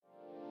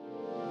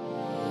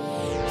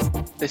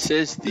This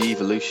is the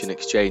Evolution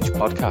Exchange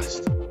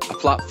podcast, a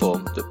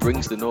platform that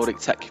brings the Nordic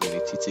tech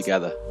community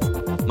together.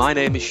 My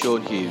name is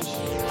Sean Hughes.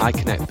 I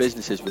connect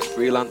businesses with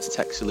freelance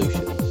tech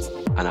solutions,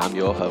 and I'm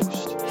your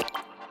host.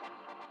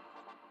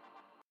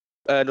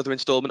 Another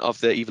instalment of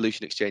the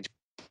Evolution Exchange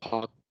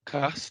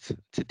podcast.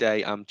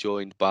 Today I'm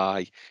joined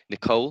by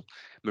Nicole,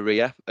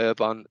 Maria,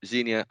 Urban,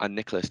 Xenia and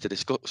Nicholas to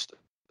discuss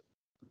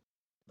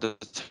the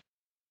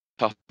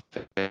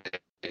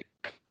topic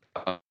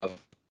of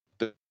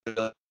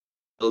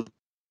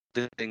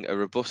building a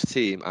robust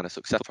team and a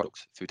successful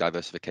product through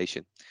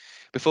diversification.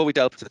 Before we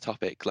delve into the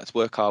topic, let's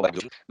work our way.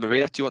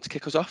 Maria, do you want to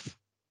kick us off?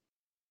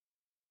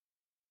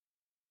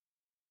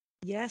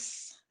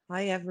 Yes.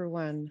 Hi,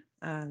 everyone.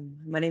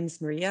 My name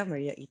is Maria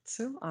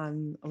Itzu.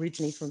 I'm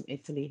originally from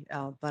Italy,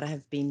 but I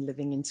have been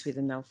living in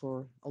Sweden now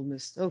for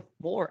almost,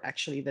 more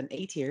actually than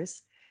 8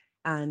 years.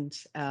 And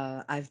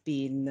I've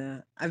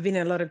been in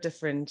a lot of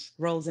different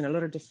roles in a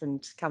lot of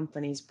different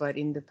companies, but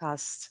in the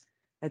past,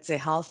 I'd say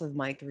half of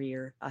my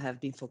career, I have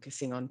been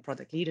focusing on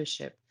product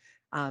leadership.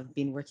 I've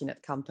been working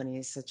at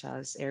companies such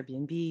as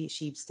Airbnb,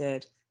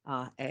 Sheepstead,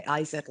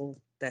 iZettle,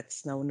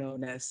 that's now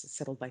known as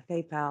Settled by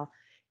PayPal,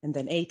 and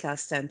then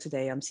Acast, and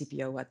today I'm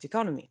CPO at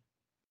Economy.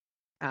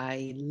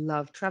 I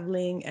love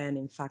traveling, and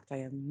in fact, I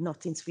am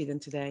not in Sweden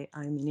today.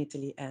 I'm in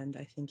Italy, and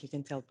I think you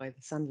can tell by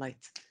the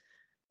sunlight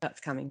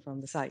that's coming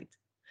from the side.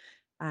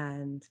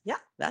 And yeah,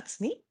 that's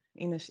me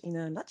in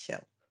a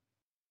nutshell.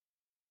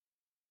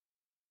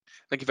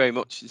 Thank you very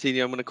much.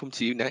 Xenia, I'm going to come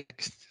to you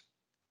next.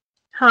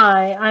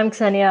 Hi, I'm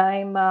Xenia.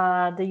 I'm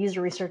the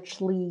user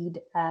research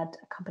lead at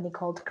a company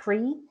called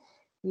Cree.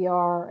 We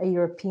are a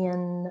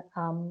European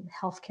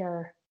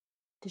healthcare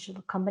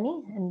digital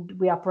company, and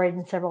we operate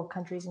in several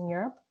countries in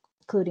Europe,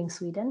 including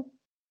Sweden.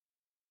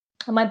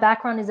 And my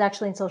background is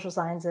actually in social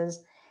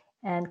sciences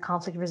and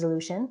conflict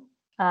resolution,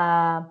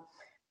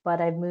 but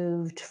I've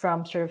moved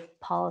from sort of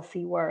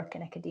policy work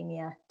in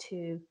academia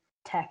to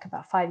tech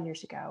about 5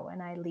 years ago,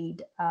 and I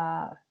lead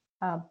a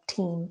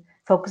team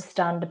focused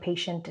on the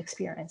patient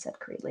experience at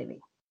Cree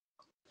Levy.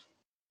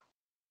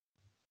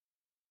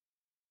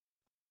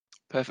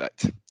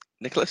 Perfect.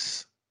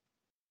 Nicholas?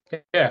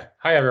 Yeah,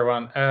 hi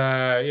everyone.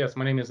 Yes,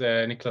 my name is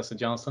Nicholas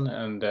Johnson,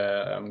 and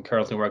I'm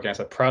currently working as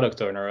a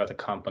product owner at a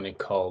company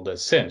called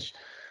Cinch,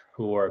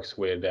 who works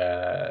with,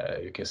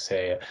 you can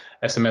say,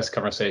 SMS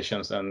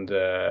conversations and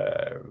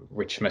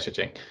rich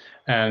messaging.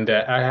 And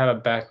I have a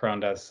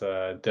background as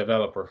a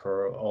developer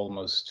for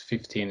almost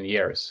 15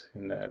 years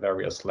in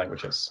various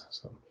languages.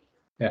 So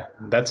yeah,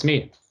 that's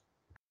me.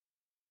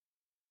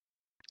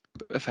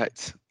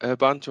 Perfect.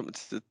 Urban, do you want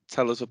to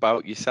tell us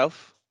about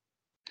yourself?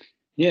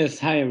 Yes,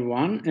 hi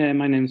everyone.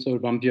 My name is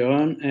Urban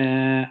Björn.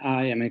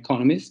 I am an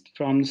economist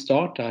from the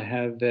start. I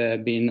have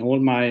been all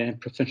my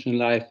professional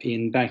life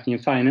in banking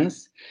and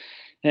finance.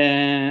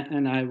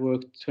 And I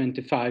worked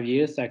 25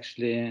 years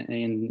actually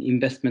in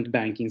investment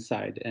banking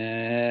side.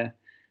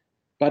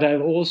 But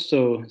I've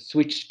also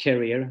switched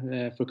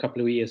career for a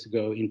couple of years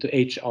ago into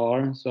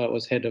HR. So I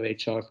was head of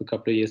HR for a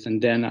couple of years.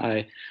 And then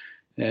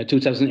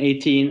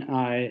 2018,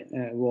 I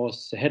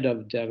was head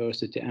of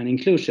diversity and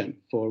inclusion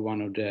for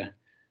one of the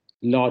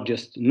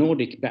largest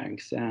Nordic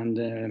banks.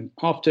 And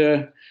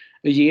after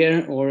a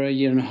year or a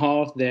year and a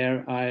half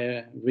there,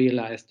 I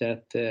realized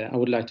that I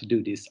would like to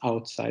do this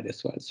outside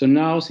as well. So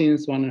now,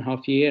 since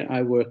 1.5 years,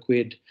 I work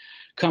with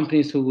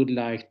companies who would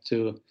like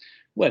to,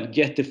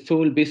 get the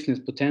full business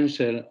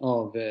potential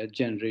of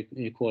gender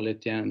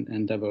equality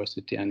and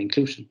diversity and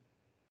inclusion.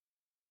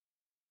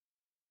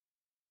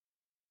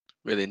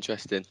 Really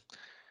interesting.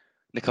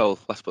 Nicole,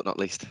 last but not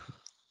least.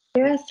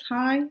 Yes,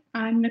 hi,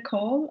 I'm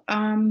Nicole.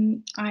 I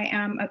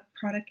am a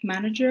product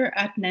manager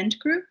at Nent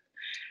Group.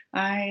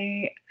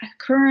 I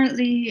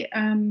currently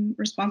am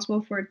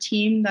responsible for a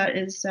team that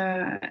is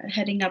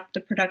heading up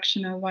the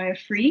production of Wire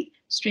Free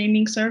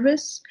streaming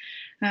service.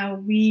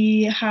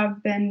 We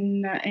have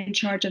been in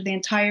charge of the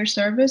entire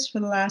service for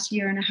the last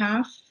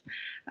 1.5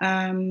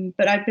 years,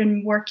 but I've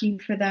been working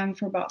for them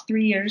for about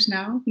 3 years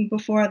now.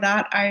 Before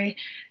that, I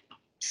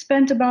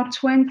spent about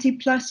 20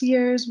 plus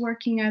years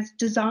working as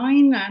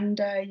design and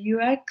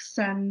UX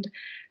and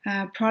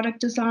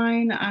product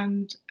design.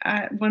 And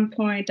at one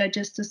point, I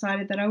just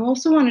decided that I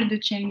also wanted to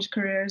change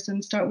careers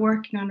and start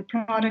working on a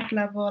product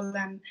level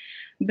and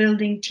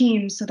building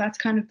teams. So that's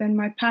kind of been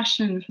my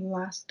passion for the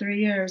last 3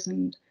 years.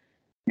 And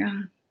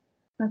yeah,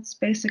 that's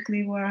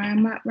basically where I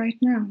am at right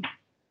now.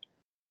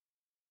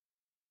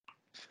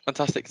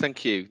 Fantastic,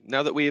 thank you.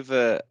 Now that we've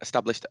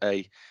established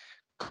a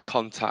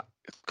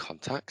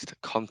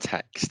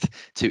context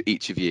to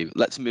each of you,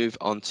 let's move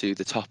on to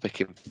the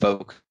topic in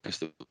focus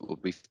that we'll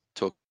be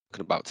talking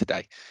about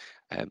today.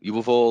 You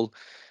have all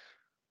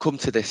come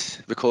to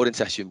this recording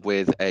session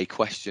with a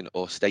question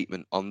or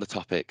statement on the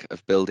topic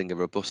of building a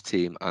robust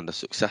team and a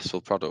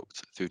successful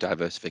product through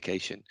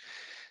diversification.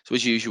 So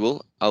as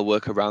usual, I'll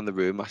work around the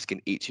room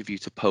asking each of you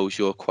to pose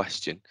your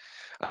question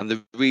and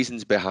the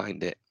reasons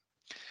behind it.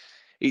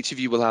 Each of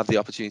you will have the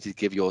opportunity to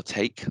give your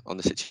take on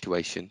the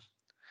situation.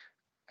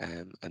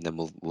 and then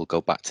we'll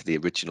go back to the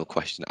original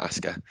question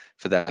asker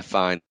for their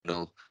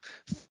final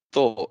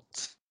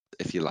thoughts,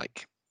 if you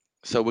like.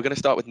 So we're going to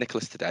start with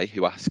Nicholas today,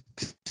 who asks,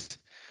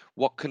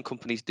 what can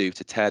companies do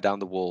to tear down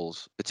the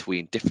walls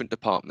between different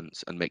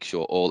departments and make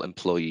sure all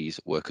employees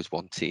work as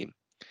one team?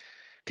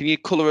 Can you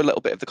colour a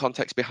little bit of the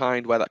context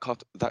behind where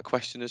that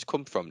question has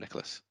come from,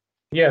 Nicholas?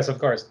 Yes, of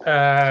course.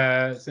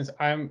 Since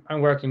I'm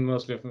working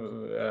mostly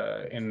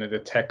in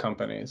the tech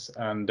companies,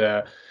 and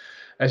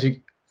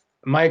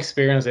my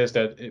experience is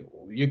that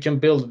you can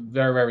build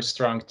very, very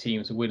strong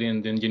teams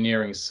within the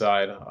engineering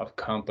side of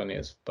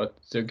companies, but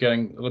they're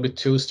getting a little bit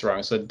too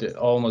strong, so they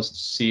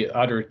almost see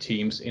other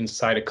teams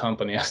inside a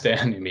company as the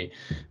enemy.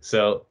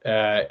 So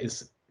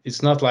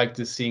it's not like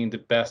they're seeing the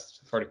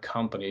best for the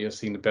company, you're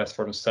seeing the best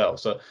for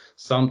themselves. So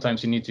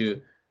sometimes you need to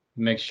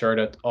make sure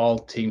that all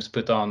teams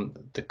put on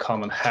the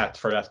common hat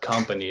for that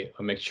company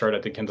and make sure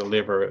that they can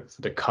deliver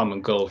the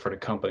common goal for the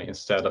company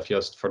instead of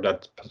just for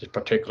that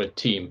particular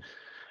team.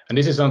 And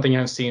this is something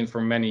I've seen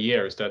for many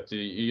years, that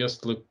you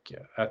just look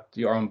at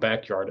your own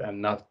backyard and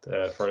not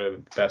for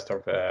the best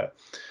of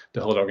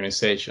the whole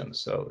organization.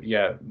 So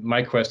yeah,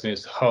 my question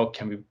is, how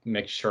can we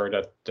make sure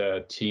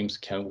that teams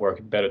can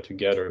work better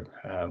together?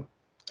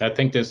 I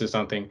think this is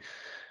something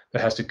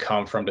that has to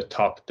come from the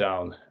top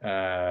down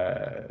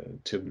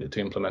to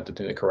implement it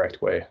in the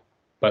correct way.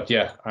 But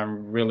yeah,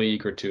 I'm really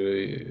eager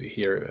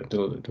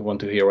to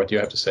want to hear what you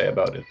have to say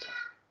about it.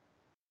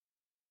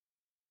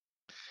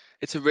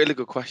 It's a really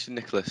good question,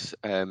 Nicholas.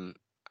 And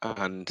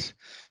I'm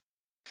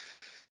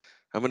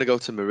going to go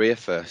to Maria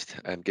first,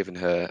 given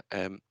her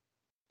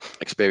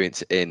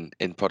experience in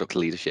product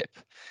leadership.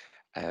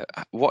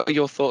 What are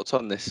your thoughts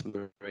on this,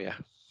 Maria?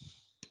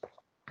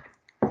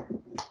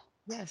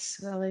 Yes,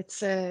 well,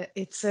 it's a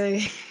it's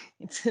a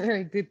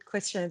very good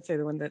question. I'd say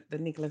the one that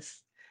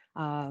Nicholas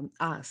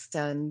asked,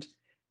 and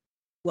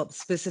well,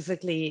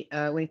 specifically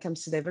when it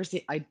comes to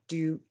diversity, I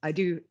do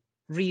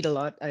read a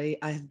lot. I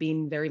have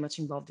been very much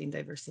involved in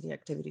diversity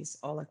activities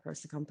all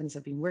across the companies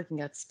I've been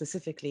working at.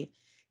 Specifically,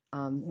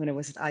 when I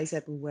was at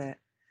ISEP, where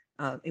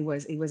it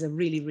was a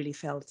really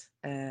felt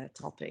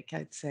topic,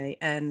 I'd say,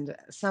 and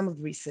some of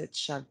the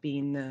research I've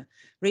been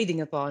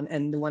reading upon,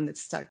 and the one that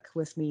stuck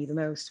with me the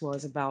most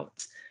was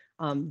about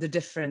the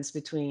difference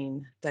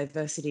between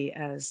diversity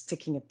as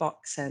ticking a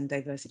box and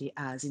diversity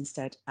as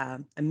instead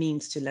a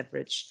means to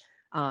leverage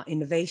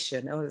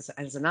innovation, or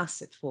as an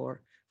asset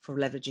for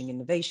leveraging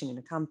innovation in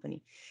a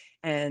company.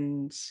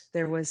 And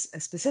there was a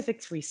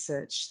specific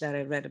research that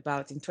I read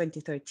about in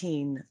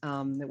 2013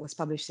 that was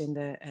published in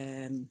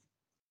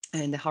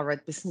the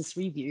Harvard Business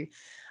Review,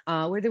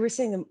 where they were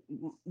saying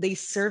they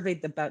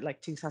surveyed about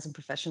like 2,000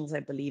 professionals,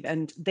 I believe,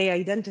 and they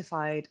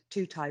identified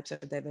two types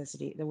of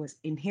diversity. There was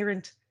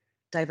inherent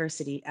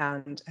diversity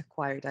and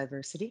acquired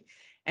diversity.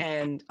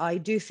 And I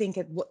do think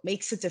that what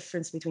makes a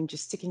difference between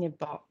just ticking a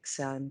box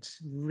and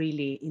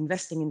really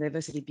investing in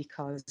diversity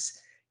because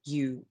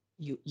you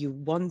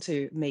want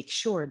to make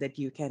sure that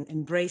you can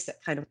embrace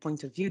that kind of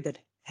point of view that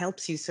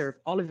helps you serve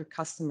all of your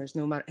customers,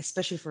 no matter,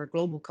 especially for a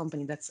global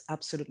company, that's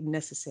absolutely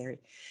necessary.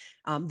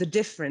 The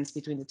difference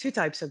between the two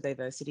types of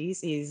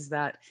diversities is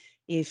that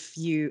if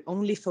you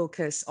only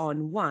focus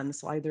on one,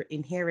 so either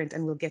inherent,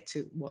 and we'll get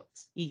to what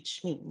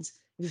each means,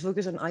 if you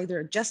focus on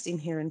either just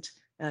inherent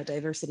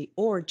diversity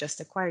or just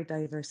acquired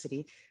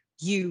diversity,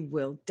 you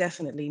will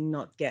definitely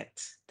not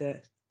get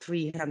the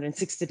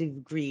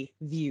 360-degree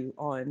view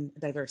on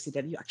diversity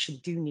that you actually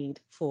do need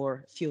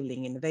for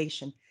fueling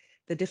innovation.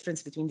 The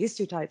difference between these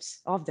two types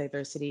of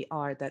diversity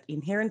are that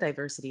inherent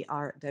diversity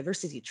are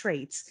diversity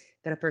traits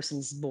that a person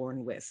is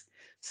born with.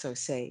 So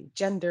say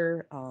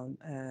gender,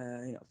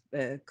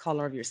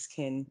 color of your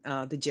skin,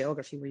 the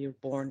geography where you're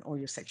born, or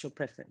your sexual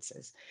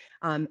preferences.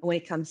 When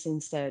it comes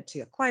instead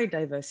to acquired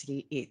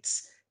diversity,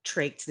 it's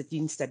traits that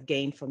you instead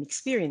gain from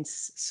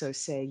experience. So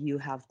say you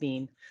have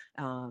been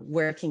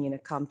working in a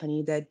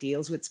company that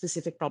deals with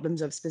specific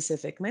problems of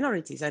specific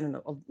minorities, I don't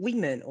know, of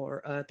women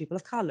or people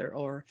of color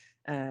or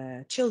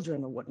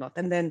children or whatnot.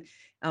 And then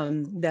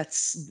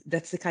that's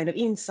the kind of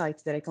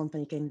insight that a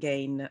company can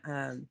gain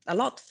a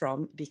lot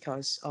from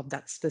because of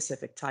that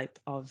specific type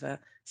of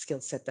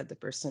skill set that the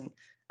person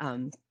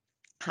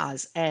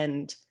has.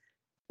 And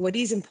what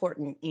is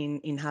important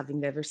in having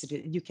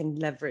diversity, you can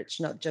leverage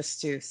not just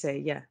to say,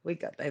 yeah, we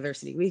got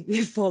diversity,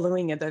 we're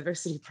following a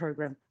diversity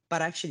program,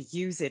 but actually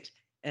use it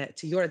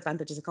to your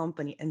advantage as a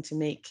company and to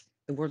make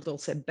the world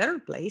also a better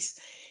place,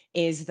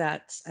 is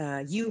that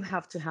you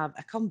have to have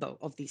a combo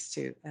of these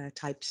two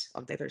types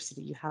of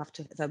diversity. You have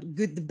to,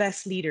 the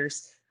best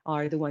leaders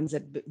are the ones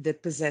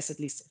that possess at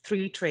least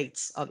 3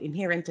 traits of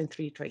inherent and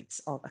 3 traits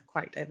of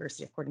acquired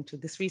diversity, according to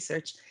this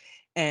research.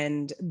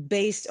 And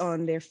based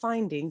on their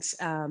findings,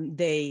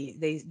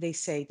 they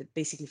say that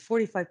basically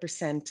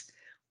 45%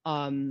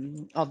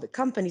 of the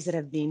companies that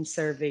have been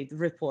surveyed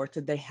report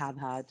that they have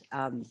had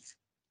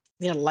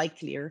they're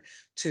likelier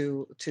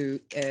to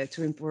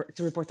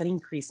report an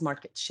increased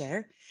market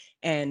share,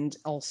 and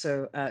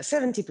also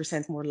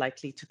 70% more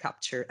likely to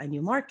capture a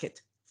new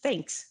market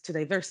thanks to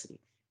diversity.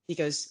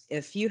 Because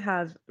if you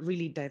have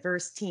really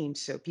diverse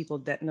teams, so people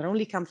that not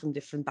only come from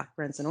different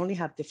backgrounds and only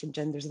have different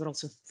genders, but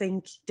also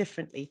think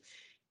differently,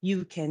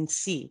 you can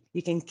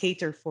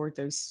cater for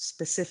those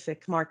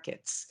specific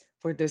markets,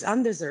 for those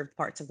underserved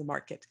parts of the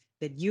market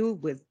that you,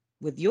 with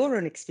your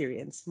own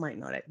experience, might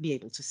not be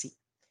able to see.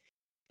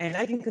 And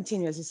I can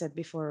continue, as you said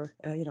before,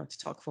 to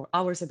talk for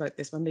hours about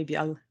this, but maybe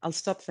I'll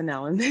stop for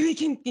now, and then we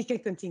can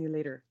continue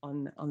later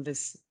on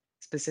this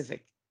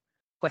specific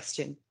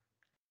question.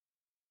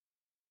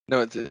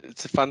 No,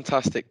 it's a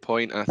fantastic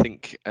point. I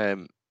think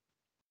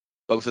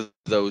both of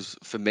those,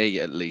 for me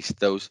at least,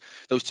 those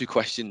two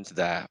questions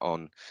there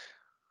on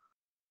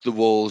the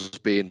walls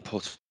being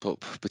put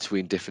up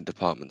between different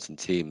departments and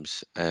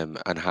teams, and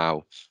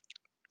how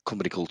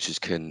company cultures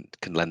can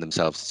lend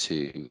themselves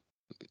to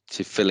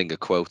filling a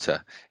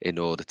quota in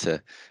order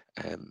to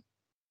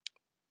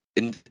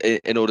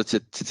in order to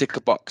tick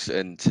a box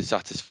and to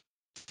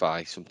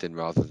satisfy something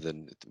rather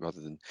than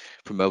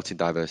promoting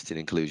diversity and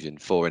inclusion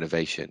for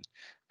innovation.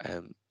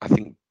 I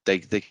think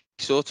they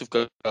sort of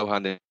go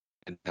hand in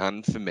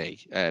hand for me.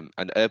 And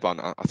Urban,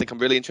 I think I'm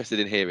really interested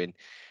in hearing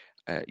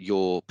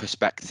your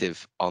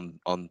perspective on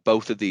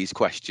both of these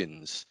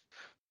questions,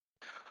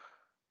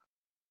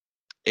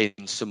 in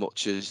so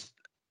much as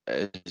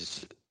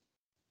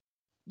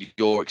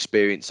your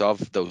experience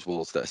of those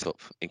walls that are set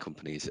up in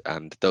companies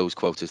and those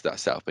quotas that are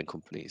set up in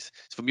companies.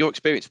 So from your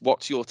experience,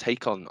 what's your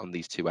take on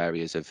these two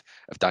areas of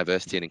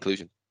diversity and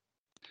inclusion?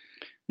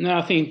 No,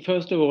 I think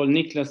first of all,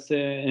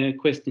 Niklas'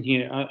 question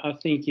here, I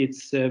think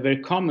it's very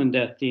common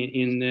that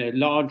in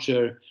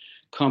larger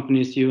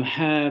companies you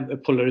have a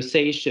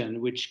polarization,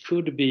 which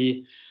could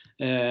be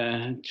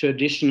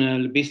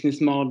traditional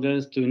business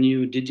models to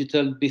new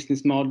digital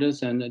business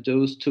models, and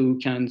those two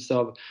kinds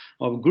of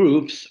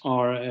groups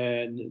are,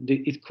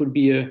 it could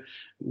be a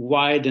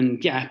widened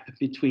gap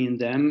between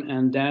them,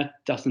 and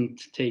that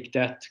doesn't take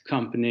that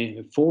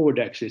company forward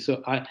actually.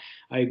 So I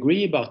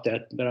agree about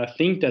that, but I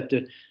think that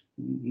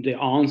the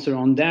answer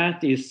on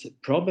that is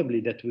probably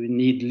that we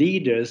need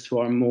leaders who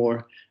are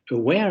more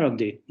aware of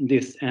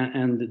this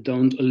and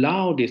don't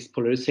allow this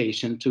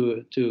polarization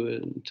to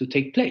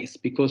take place,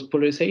 because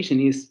polarization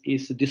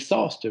is a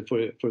disaster for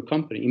a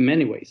company in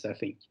many ways, I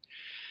think.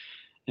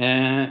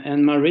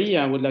 And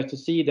Maria, I would like to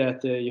see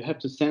that. You have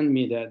to send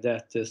me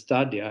that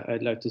study.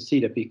 I'd like to see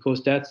that,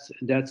 because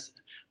that's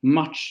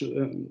much,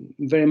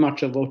 very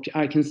much of what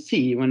I can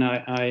see when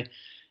I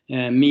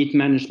meet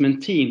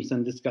management teams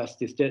and discuss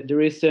this.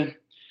 There is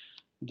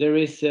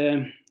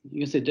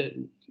you said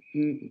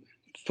the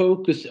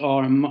focus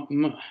are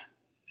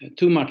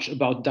too much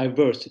about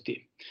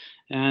diversity.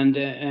 And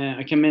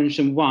I can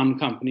mention one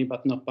company,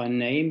 but not by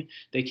name.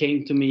 They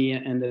came to me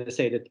and they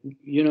say that,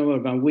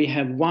 Urban, we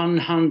have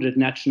 100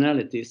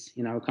 nationalities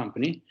in our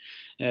company.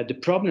 The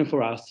problem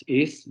for us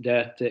is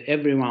that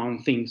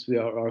everyone thinks we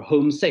are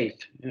home safe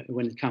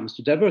when it comes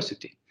to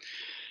diversity.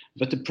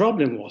 But the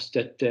problem was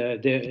that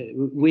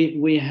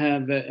we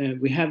have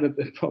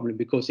a problem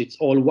because it's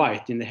all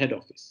white in the head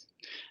office.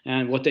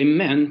 And what they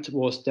meant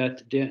was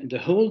that the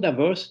whole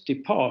diversity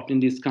part in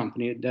this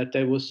company that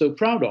they were so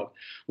proud of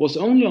was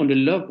only on the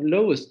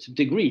lowest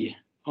degree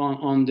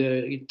on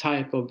the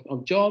type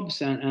of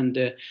jobs and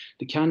the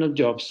kind of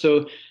jobs.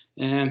 So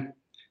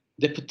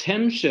the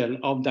potential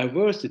of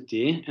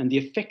diversity and the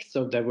effects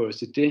of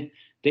diversity,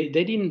 they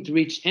didn't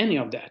reach any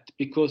of that,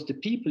 because the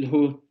people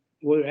who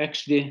were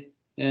actually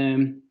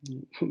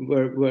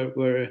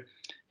were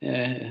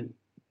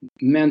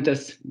meant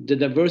as the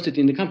diversity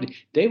in the company,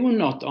 they were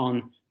not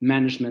on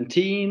management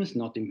teams,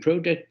 not in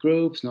project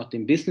groups, not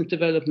in business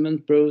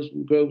development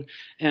group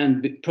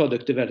and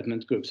product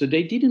development groups. So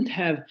they didn't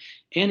have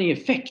any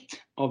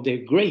effect of their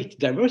great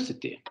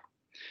diversity.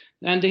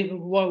 And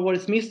what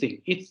is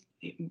missing?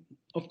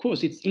 Of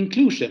course, it's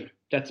inclusion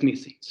that's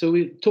missing. So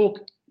we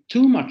talk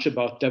too much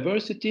about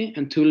diversity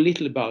and too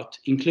little about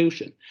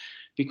inclusion.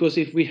 Because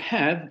if we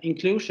have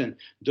inclusion,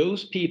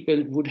 those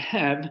people would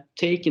have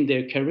taken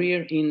their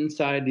career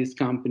inside this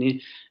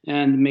company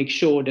and make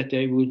sure that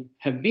they would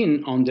have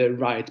been on the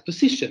right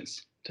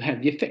positions to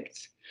have the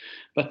effects.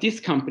 But this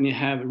company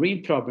have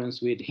real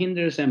problems with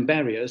hinders and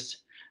barriers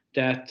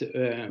that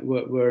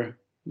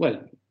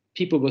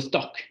people were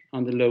stuck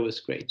on the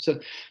lowest grade. So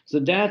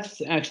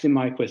that's actually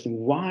my question.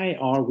 Why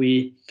are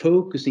we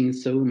focusing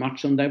so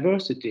much on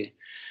diversity?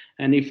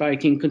 And if I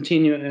can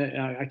continue,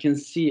 I can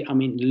see,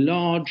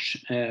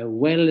 large,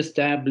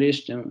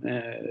 well-established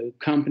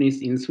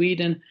companies in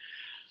Sweden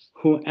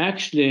who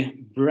actually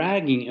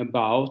bragging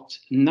about,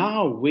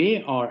 now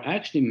we are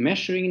actually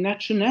measuring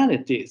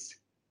nationalities.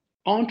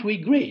 Aren't we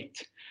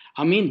great?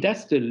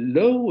 That's the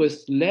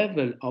lowest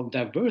level of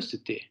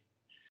diversity.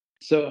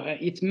 So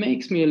it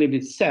makes me a little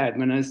bit sad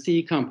when I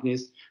see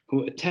companies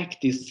who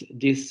attack this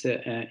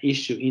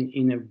issue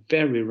in a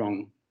very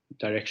wrong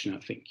direction, I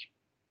think.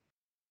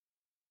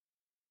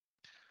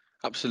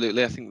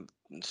 Absolutely, I think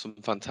some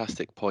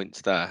fantastic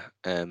points there,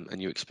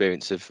 and your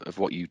experience of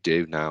what you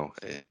do now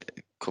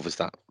covers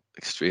that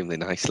extremely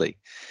nicely.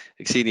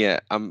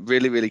 Xenia, I'm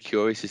really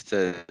curious as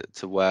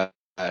to where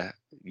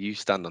you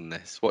stand on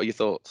this. What are your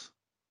thoughts?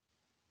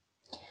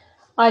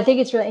 I think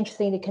it's really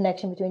interesting, the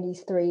connection between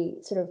these three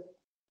sort of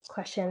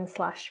questions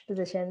 /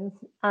 positions.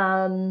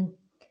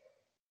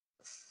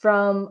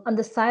 From on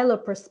the silo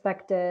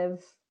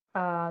perspective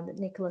that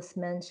Nicholas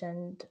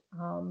mentioned,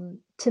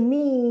 to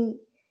me,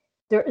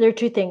 there are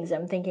two things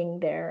I'm thinking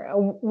there.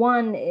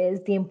 One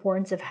is the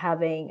importance of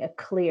having a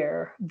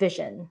clear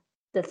vision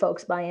that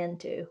folks buy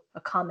into,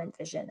 a common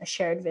vision, a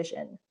shared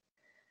vision.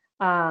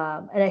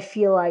 And I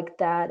feel like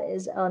that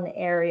is an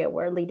area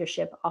where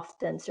leadership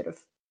often sort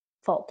of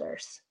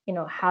falters,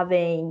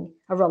 having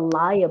a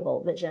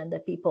reliable vision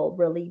that people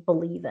really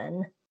believe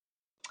in.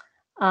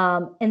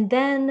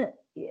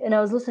 And I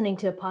was listening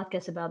to a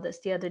podcast about this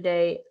the other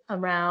day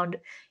around,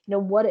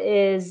 what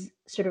is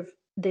sort of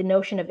the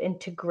notion of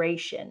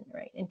integration,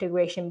 right?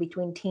 Integration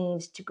between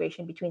teams,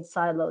 integration between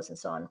silos, and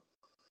so on.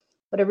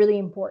 But a really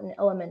important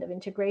element of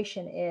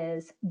integration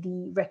is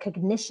the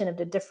recognition of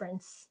the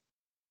difference.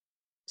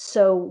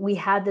 So we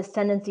had this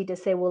tendency to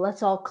say, well,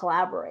 let's all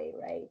collaborate,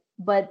 right?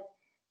 But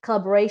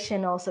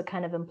collaboration also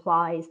kind of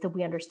implies that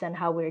we understand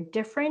how we're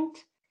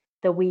different,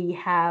 that we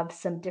have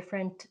some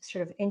different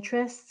sort of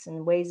interests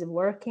and ways of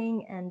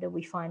working, and that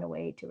we find a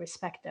way to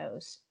respect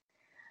those.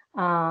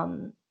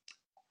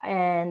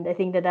 And I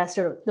think that's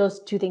sort of those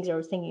two things I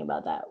was thinking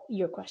about, that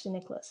your question,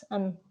 Nicholas,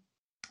 and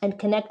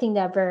connecting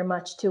that very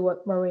much to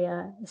what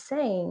Maria is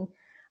saying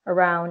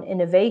around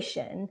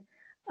innovation,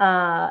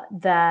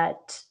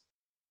 that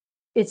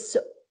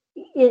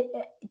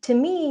to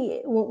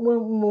me,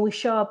 when we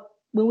show up,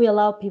 when we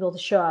allow people to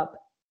show up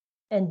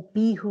and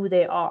be who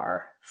they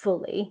are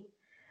fully,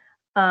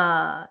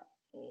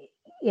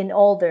 in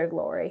all their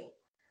glory,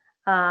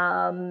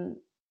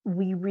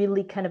 we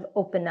really kind of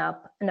open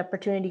up an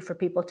opportunity for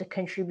people to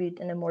contribute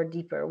in a more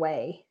deeper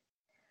way,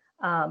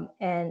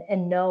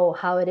 and know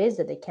how it is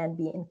that they can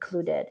be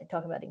included.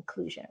 Talk about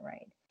inclusion,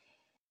 right?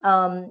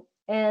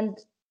 And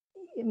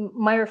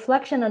my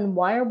reflection on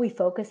why are we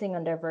focusing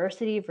on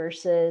diversity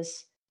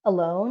versus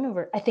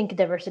alone, I think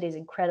diversity is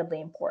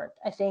incredibly important.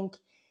 I think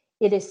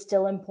it is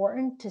still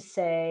important to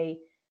say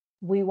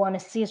we want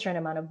to see a certain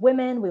amount of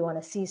women, we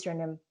want to see a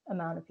certain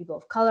amount of people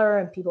of color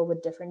and people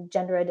with different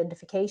gender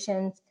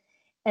identifications.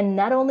 And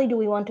not only do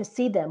we want to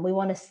see them, we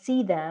want to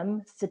see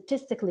them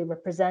statistically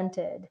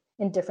represented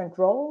in different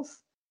roles.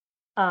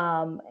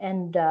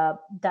 And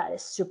that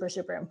is super,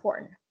 super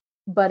important.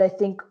 But I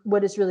think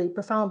what is really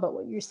profound about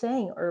what you're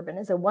saying, Urban,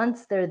 is that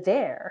once they're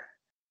there,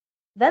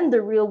 then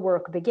the real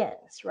work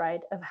begins,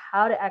 right? Of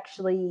how to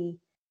actually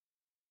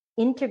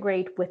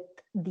integrate with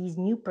these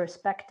new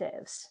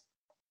perspectives,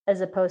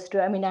 as opposed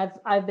to, I mean,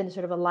 I've been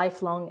sort of a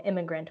lifelong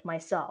immigrant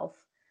myself,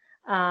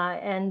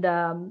 and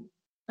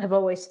I've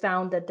always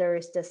found that there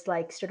is this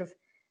like sort of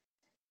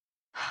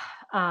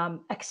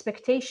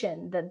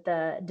expectation that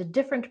the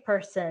different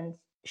person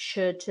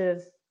should sort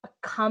of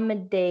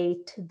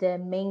accommodate the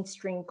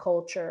mainstream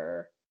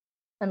culture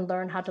and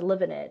learn how to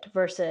live in it,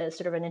 versus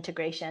sort of an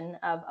integration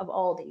of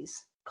all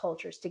these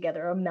cultures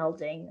together, or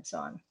melding and so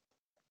on.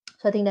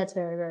 So I think that's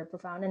very, very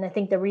profound. And I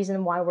think the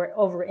reason why we're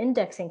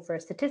over-indexing for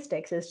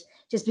statistics is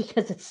just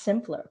because it's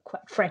simpler,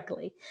 quite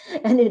frankly.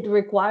 And it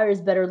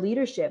requires better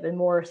leadership and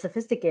more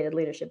sophisticated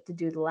leadership to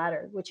do the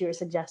latter, which you're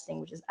suggesting,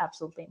 which is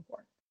absolutely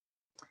important.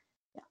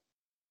 Yeah.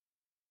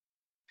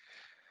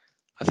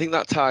 I think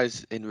that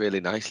ties in really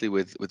nicely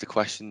with the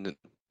question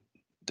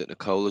that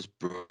Nicole has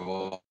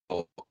brought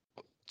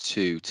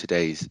to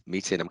today's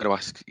meeting. I'm going to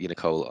ask you,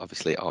 Nicole,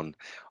 obviously on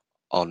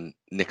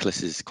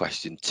Nicholas's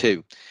question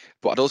too,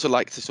 but I'd also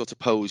like to sort of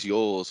pose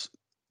your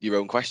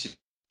own question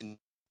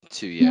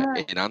to you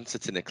in answer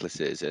to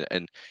Nicholas's,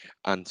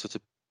 and sort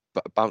of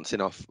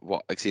bouncing off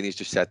what Xenia's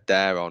just said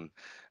there on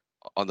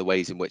the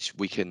ways in which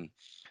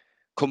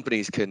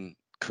companies can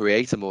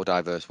create a more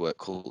diverse work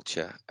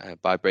culture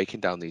by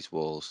breaking down these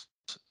walls.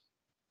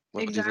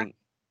 What do you think?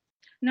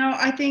 No,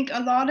 I think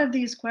a lot of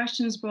these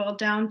questions boil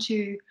down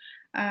to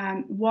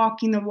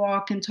walking the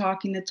walk and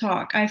talking the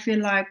talk. I feel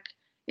like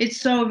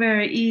it's so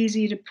very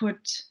easy to put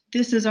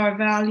this is our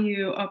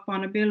value up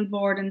on a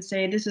billboard and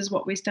say this is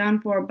what we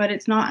stand for, but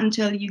it's not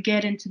until you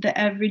get into the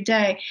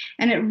everyday,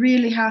 and it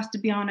really has to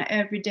be on an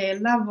everyday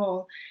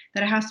level,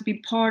 that it has to be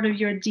part of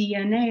your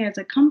DNA as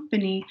a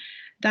company,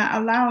 that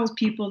allows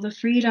people the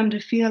freedom to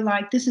feel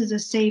like this is a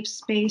safe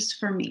space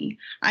for me.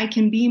 I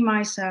can be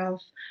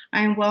myself.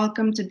 I am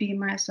welcome to be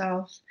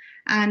myself.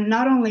 And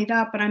not only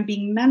that, but I'm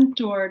being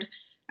mentored,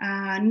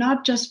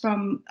 not just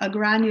from a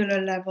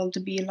granular level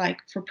to be like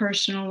for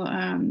personal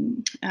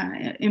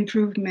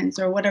improvements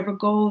or whatever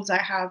goals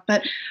I have,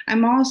 but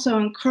I'm also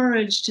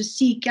encouraged to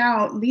seek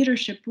out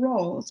leadership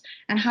roles.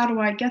 And how do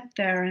I get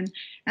there? And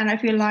I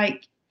feel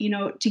like,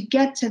 to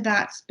get to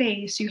that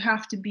space, you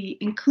have to be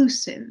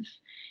inclusive.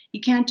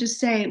 You can't just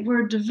say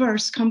we're a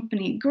diverse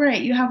company.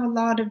 Great, you have a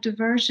lot of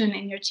diversion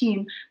in your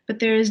team, but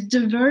there is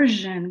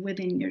diversion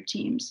within your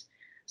teams.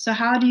 So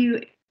how do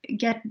you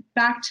get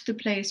back to the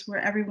place where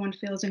everyone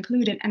feels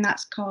included? And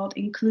that's called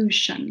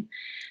inclusion.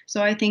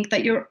 So I think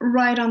that you're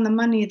right on the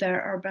money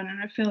there, Urban,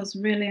 and it feels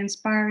really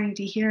inspiring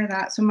to hear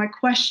that. So my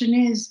question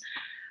is,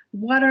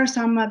 what are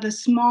some of the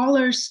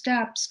smaller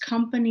steps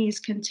companies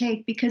can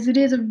take, because it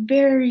is a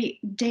very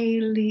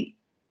daily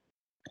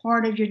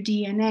part of your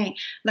DNA.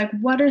 Like,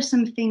 what are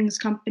some things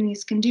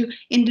companies can do,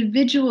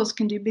 individuals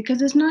can do,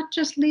 because it's not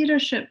just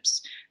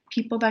leaderships,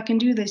 people that can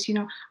do this. You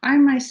know, I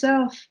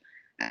myself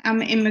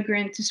am an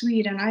immigrant to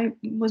Sweden. I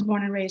was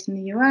born and raised in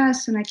the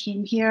US, and I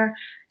came here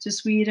to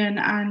Sweden,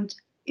 and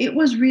it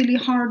was really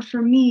hard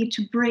for me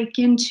to break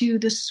into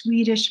the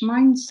Swedish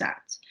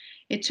mindset.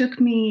 It took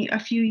me a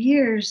few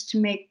years to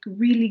make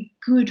really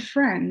good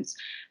friends.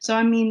 So,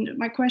 I mean,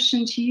 my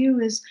question to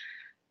you is,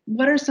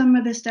 what are some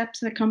of the steps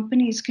that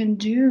companies can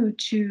do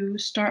to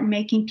start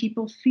making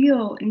people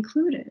feel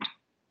included?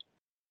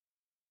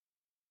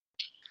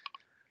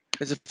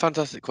 It's a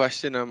fantastic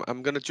question.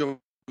 I'm going to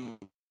jump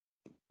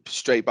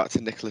straight back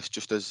to Nicholas,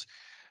 just as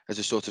a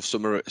sort of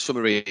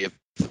summary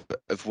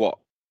of what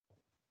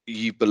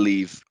you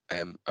believe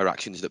are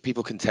actions that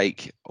people can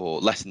take, or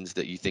lessons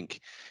that you think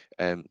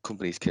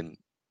companies can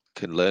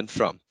learn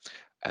from,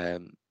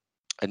 and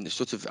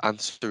sort of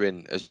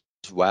answering as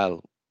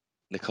well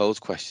Nicole's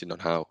question on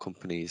how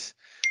companies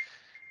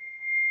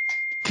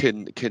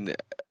can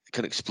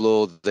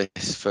explore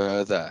this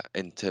further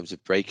in terms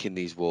of breaking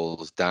these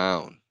walls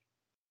down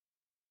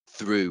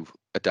through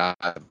a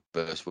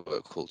diverse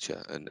work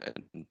culture, and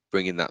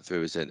bringing that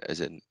through as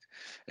an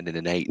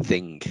innate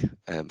thing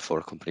for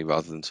a company,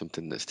 rather than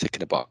something that's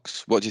ticking a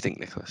box. What do you think,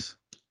 Nicholas?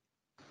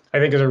 I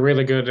think it's a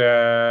really good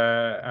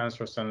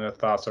answers and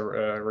thoughts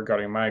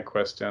regarding my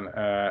question.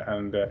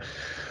 And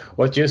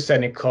what you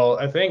said, Nicole,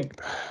 I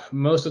think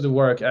most of the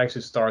work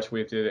actually starts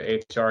with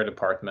the HR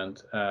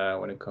department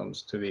when it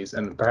comes to these,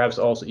 and perhaps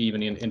also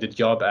even in the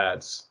job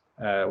ads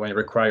when you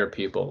require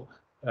people,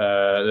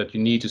 that you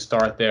need to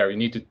start there. You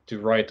need to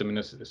write them in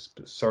a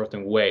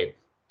certain way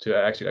to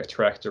actually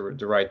attract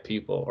the right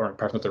people, or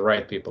perhaps not the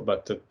right people,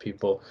 but the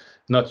people,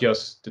 not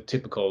just the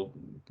typical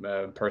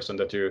person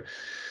that you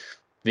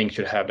think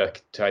should have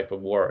that type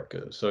of work.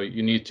 So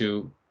you need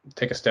to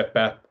take a step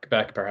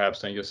back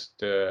perhaps, and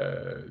just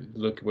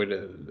look with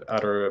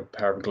other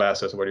pair of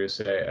glasses, what do you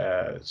say,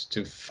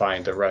 to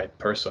find the right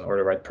person or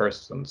the right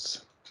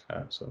persons.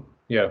 So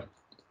yeah.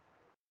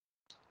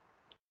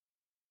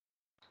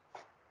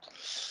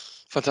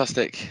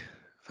 Fantastic,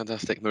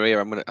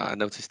 Maria. I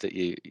noticed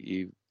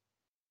that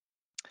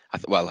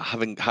well,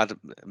 having had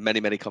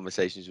many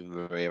conversations with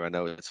Maria, I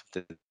know it's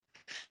something.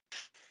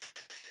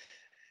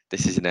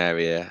 This is an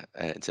area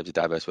in terms of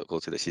diverse work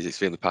culture that she's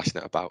extremely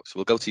passionate about. So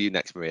we'll go to you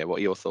next, Maria. What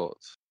are your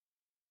thoughts?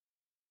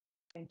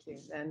 Thank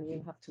you. Then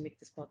you'll have to make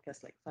this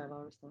podcast like 5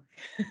 hours long.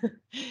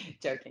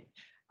 Joking.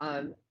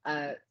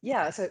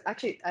 Yeah, so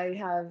actually I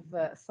have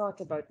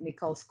thought about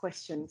Nicole's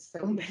question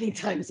so many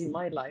times in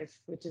my life,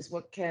 which is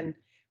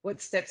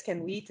what steps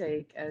can we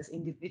take as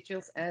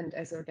individuals and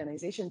as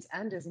organizations,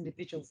 and as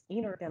individuals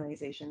in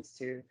organizations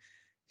to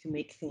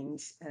make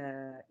things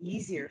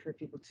easier for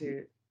people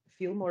to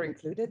feel more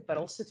included, but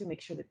also to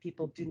make sure that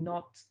people do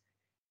not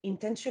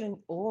intentionally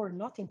or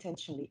not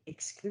intentionally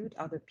exclude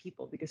other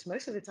people, because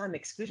most of the time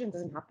exclusion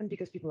doesn't happen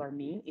because people are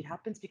mean. It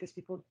happens because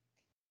people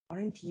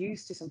aren't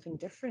used to something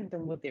different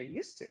than what they're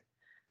used to.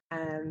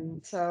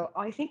 And so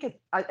I think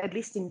at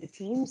least in the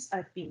teams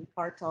I've been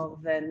part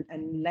of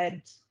and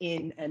led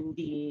in and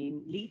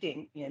been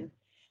leading in,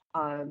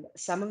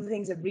 some of the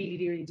things that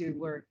really do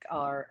work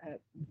are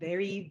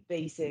very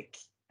basic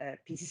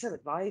pieces of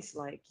advice,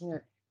 like,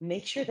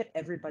 make sure that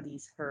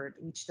everybody's heard,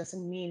 which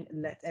doesn't mean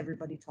let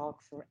everybody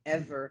talk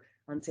forever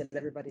until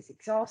everybody's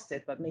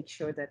exhausted, but make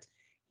sure that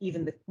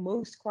even the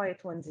most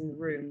quiet ones in the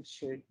room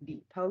should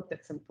be poked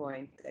at some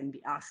point and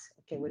be asked,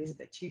 okay, what is it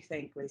that you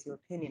think? What is your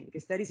opinion?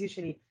 Because that is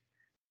usually,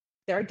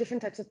 there are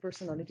different types of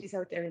personalities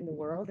out there in the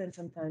world, and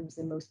sometimes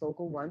the most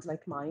vocal ones,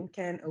 like mine,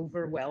 can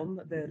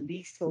overwhelm the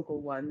least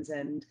vocal ones.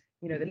 And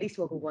the least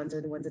vocal ones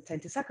are the ones that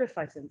tend to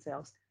sacrifice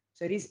themselves.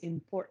 So it is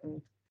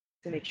important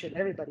to make sure that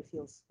everybody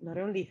feels not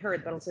only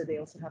heard, but also they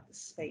also have the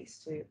space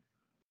to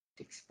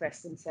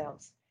express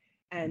themselves.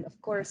 And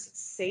of course,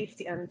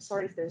 safety. I'm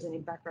sorry if there's any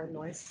background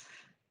noise.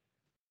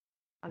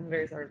 I'm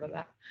very sorry about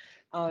that.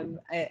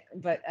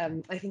 But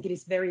I think it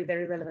is very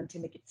relevant to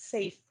make it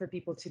safe for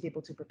people to be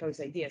able to propose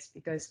ideas,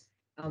 because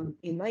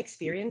in my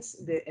experience,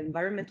 the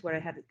environment where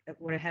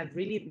I have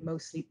really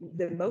mostly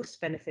the most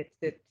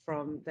benefited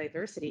from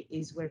diversity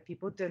is where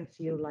people don't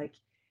feel like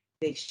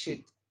they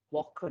should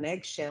walk on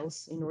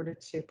eggshells in order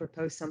to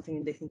propose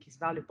something they think is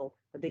valuable,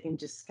 but they can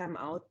just come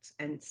out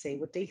and say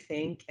what they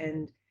think,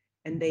 and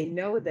they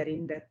know that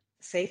in that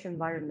safe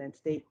environment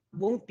they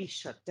won't be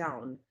shut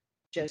down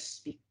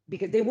just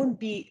because there won't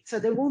be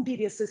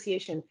the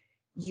association,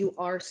 you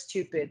are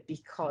stupid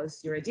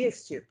because your idea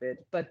is stupid,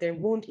 but there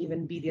won't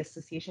even be the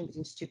association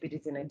between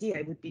stupidity and idea.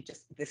 It would be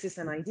just, this is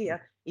an idea,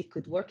 it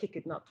could work, it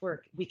could not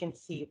work, we can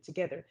see it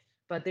together.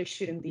 But there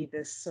shouldn't be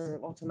this sort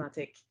of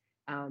automatic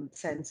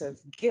sense of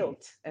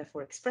guilt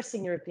for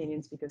expressing your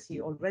opinions, because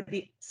you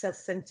already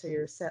censor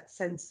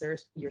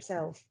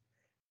yourself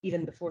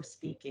even before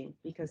speaking,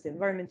 because the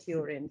environment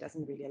you're in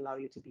doesn't really allow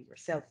you to be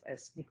yourself,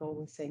 as Nicole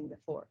was saying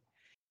before.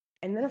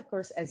 And then, of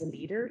course, as a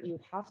leader, you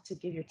have to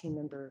give your team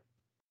member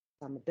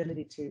some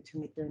ability to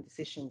make their own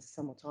decisions,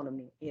 some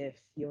autonomy. If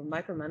you're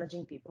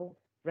micromanaging people,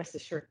 rest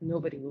assured,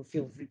 nobody will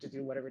feel free to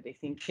do whatever they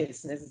think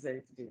is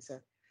necessary to do. So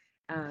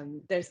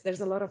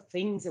there's a lot of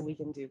things that we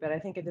can do, but I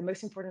think the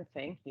most important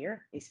thing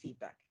here is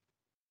feedback.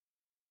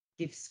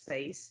 Give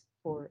space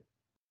for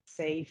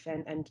safe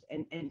and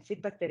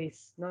feedback that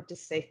is not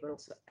just safe, but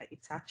also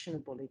it's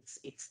actionable,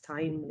 it's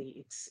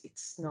timely,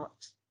 it's not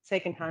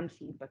secondhand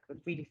feedback, but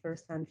really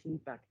first-hand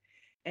feedback.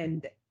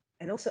 And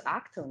also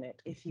act on it.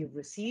 If you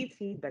receive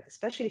feedback,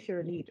 especially if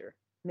you're a leader,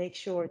 make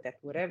sure that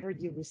whatever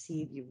you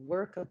receive, you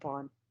work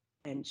upon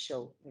and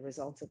show the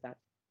results of that.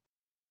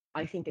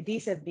 I think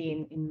these have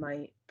been, in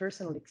my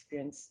personal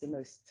experience, the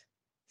most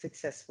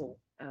successful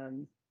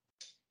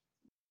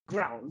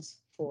grounds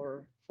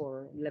for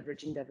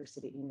leveraging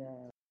diversity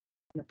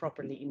in a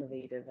properly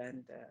innovative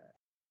and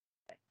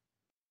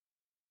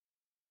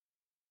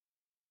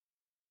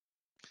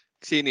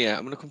Xenia,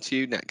 I'm going to come to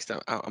you next.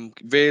 I'm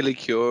really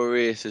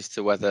curious as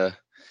to whether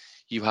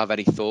you have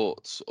any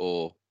thoughts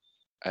or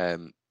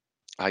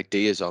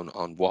ideas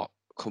on what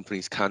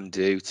companies can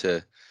do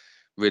to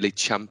really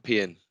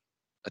champion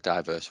a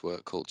diverse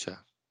work culture.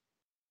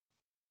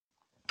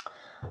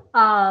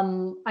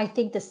 I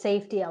think the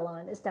safety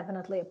element is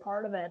definitely a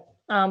part of it.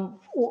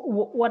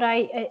 What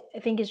I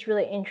think is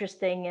really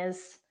interesting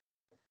is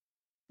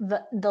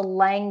the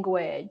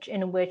language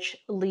in which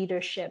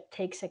leadership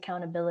takes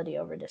accountability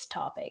over this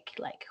topic.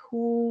 Like,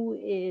 who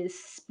is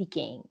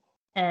speaking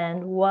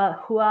and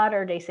what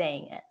are they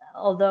saying?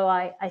 Although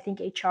I think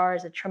HR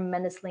is a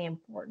tremendously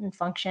important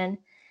function,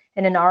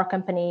 and in our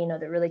company,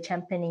 they're really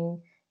championing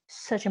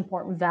such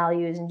important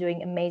values and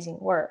doing amazing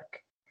work.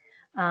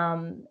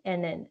 And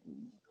then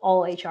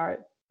all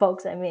HR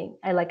folks,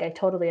 I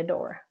totally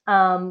adore.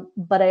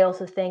 But I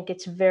also think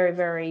it's very,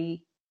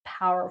 very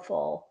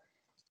powerful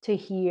to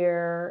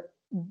hear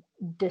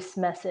this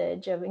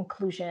message of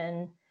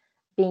inclusion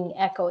being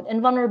echoed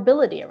and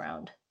vulnerability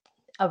around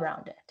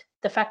it.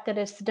 The fact that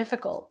it's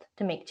difficult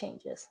to make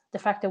changes, the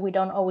fact that we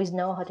don't always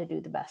know how to do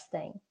the best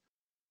thing,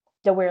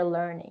 that we're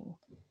learning.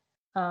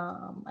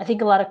 I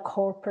think a lot of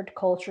corporate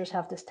cultures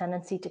have this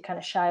tendency to kind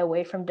of shy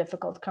away from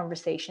difficult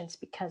conversations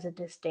because it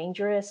is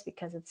dangerous,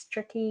 because it's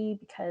tricky,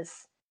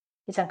 because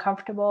it's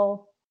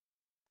uncomfortable.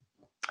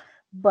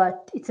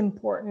 But it's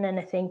important, and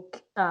I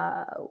think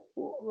I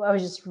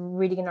was just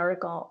reading an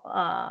article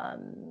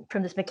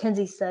from this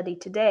McKinsey study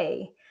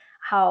today,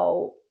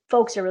 how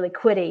folks are really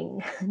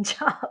quitting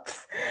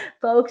jobs.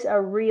 Folks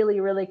are really,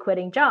 really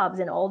quitting jobs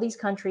in all these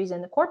countries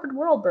in the corporate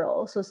world, but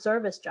also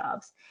service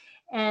jobs.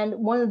 And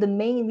one of the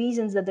main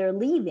reasons that they're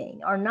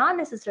leaving are not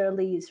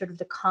necessarily sort of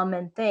the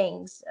common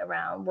things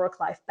around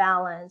work-life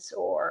balance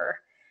or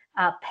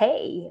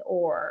pay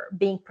or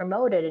being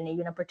promoted and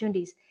even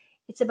opportunities.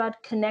 It's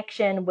about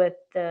connection with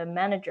the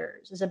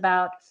managers. It's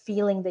about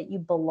feeling that you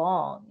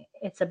belong.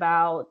 It's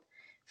about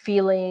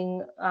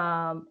feeling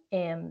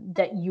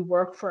that you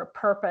work for a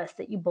purpose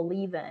that you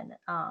believe in,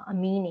 a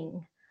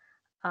meaning.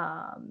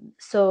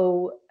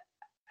 So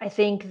I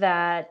think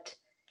that,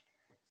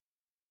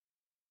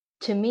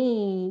 to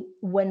me,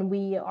 when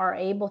we are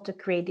able to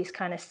create these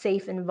kind of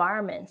safe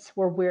environments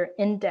where we're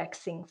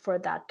indexing for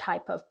that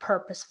type of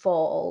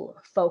purposeful,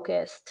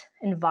 focused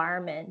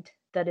environment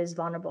that is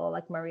vulnerable,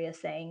 like Maria is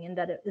saying, and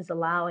that it is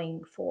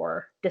allowing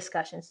for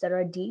discussions that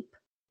are deep,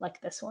 like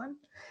this one,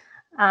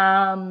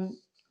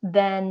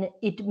 then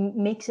it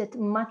makes it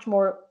much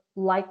more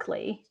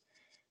likely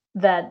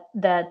that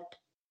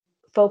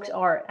folks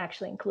are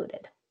actually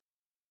included.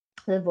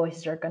 The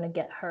voices are going to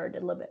get heard a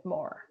little bit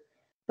more.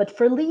 But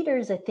for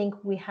leaders, I think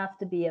we have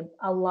to be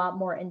a lot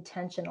more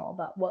intentional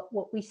about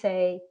what we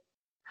say,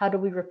 how do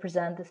we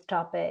represent this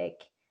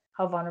topic,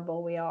 how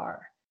vulnerable we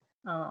are,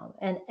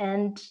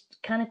 and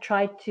kind of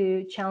try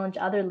to challenge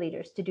other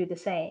leaders to do the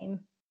same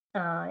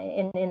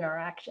in our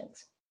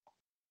actions.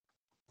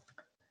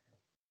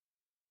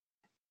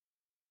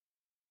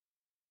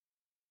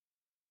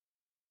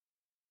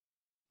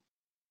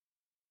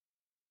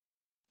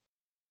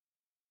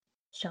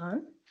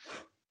 Sean?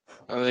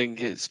 I think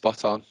it's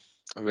spot on.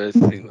 I really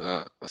think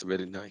that's a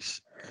really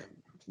nice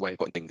way of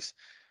putting things.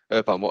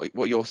 Urban, what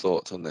are your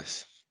thoughts on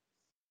this?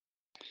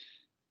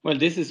 Well,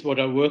 this is what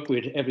I work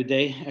with every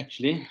day,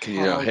 actually. Can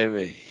you not hear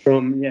me?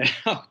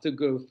 How to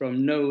go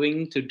from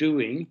knowing to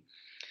doing.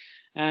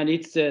 And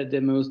it's the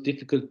most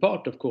difficult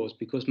part, of course,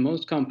 because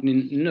most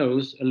company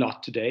knows a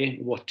lot today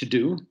what to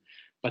do,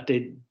 but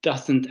they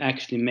doesn't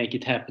actually make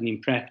it happen in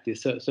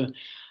practice. So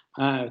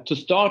to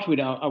start with,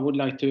 I would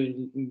like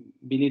to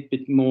be a little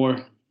bit more.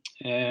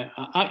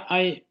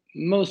 I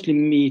mostly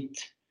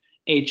meet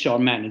HR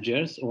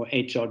managers or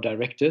HR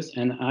directors,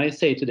 and I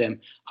say to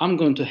them, I'm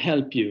going to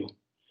help you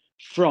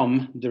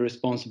from the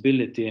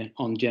responsibility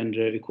on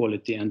gender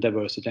equality and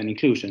diversity and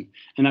inclusion.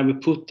 And I will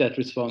put that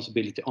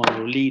responsibility on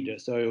your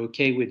leaders. Are you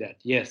okay with that?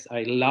 Yes,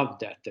 I love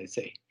that, they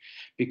say.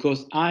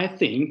 Because I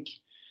think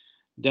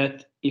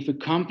that if a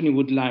company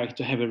would like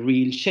to have a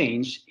real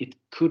change, it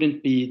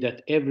couldn't be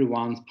that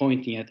everyone's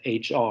pointing at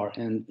HR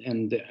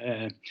and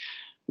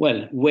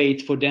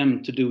wait for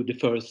them to do the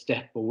first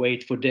step, or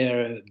wait for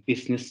their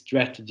business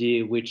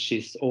strategy, which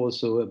is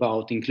also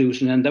about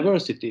inclusion and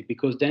diversity,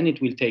 because then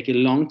it will take a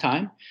long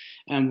time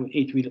and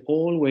it will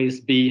always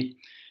be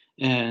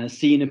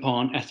seen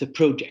upon as a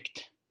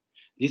project.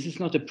 This is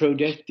not a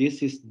project,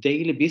 this is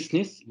daily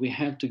business. We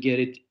have to get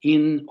it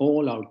in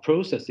all our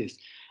processes.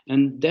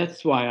 And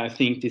that's why I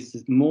think this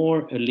is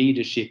more a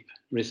leadership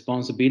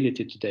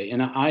responsibility today.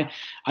 And I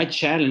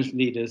challenge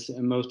leaders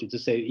mostly to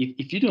say,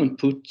 if you don't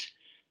put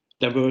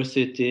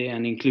diversity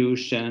and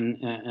inclusion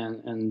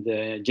and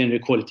gender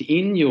equality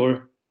in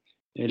your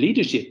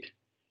leadership,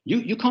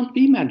 you can't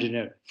be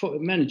manager for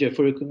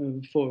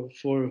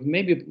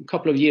maybe a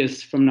couple of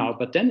years from now,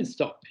 but then it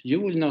stops. You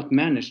will not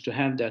manage to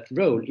have that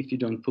role if you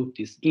don't put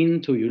this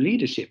into your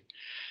leadership.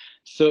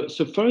 So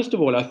first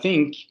of all, I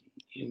think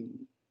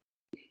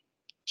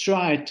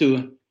try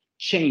to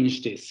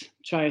change this.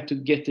 Try to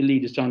get the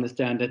leaders to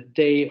understand that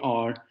they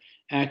are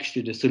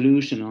actually the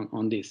solution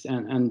on this,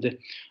 and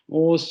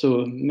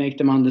also make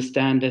them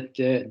understand that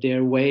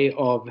their way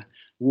of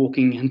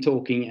walking and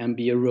talking and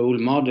be a role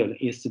model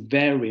is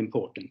very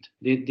important.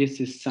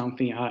 This is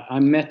something I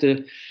met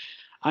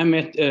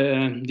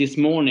this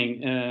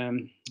morning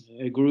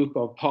a group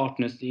of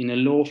partners in a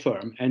law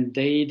firm, and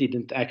they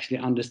didn't actually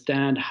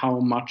understand how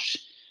much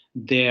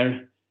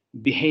their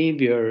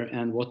behavior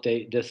and what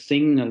the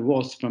signal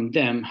was from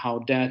them, how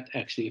that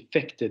actually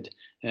affected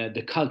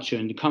the culture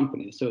in the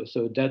company. So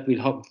that will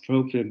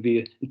hopefully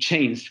be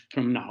changed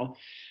from now.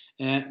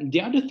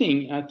 The other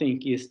thing I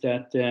think is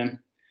that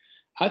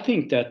I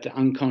think that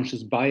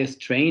unconscious bias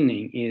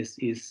training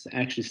is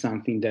actually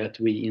something that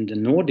we in the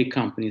Nordic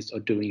companies are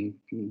doing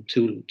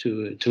too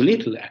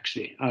little,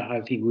 actually.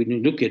 I think when you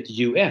look at the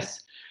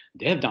US,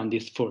 they have done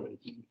this for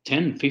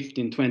 10,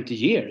 15, 20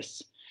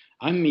 years.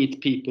 I meet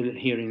people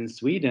here in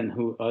Sweden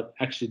who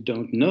actually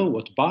don't know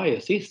what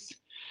bias is.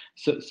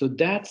 So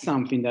that's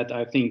something that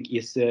I think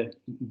is a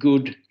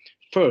good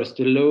first,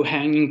 the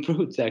low-hanging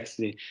fruits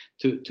actually,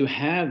 to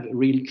have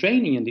real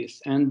training in this.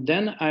 And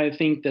then I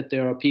think that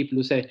there are people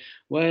who say,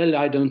 well,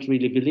 I don't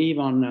really believe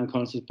on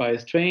unconscious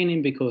bias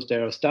training because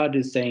there are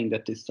studies saying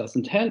that this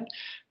doesn't help.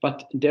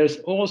 But there's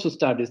also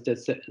studies that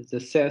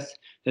says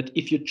that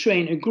if you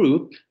train a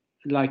group,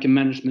 like a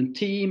management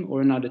team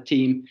or another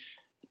team,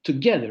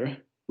 together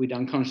with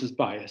unconscious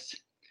bias,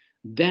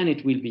 then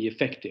it will be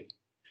effective.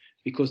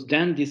 Because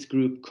then this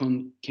group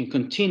can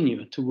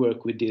continue to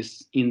work with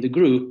this in the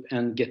group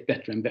and get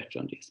better and better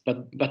on this.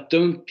 But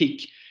don't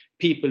pick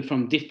people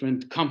from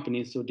different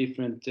companies or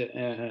different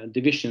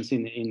divisions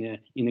in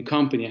a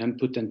company and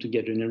put them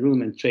together in a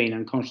room and train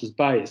unconscious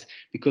bias,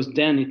 because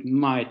then it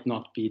might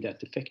not be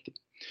that effective.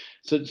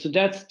 So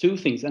that's two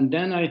things. And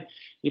then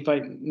if I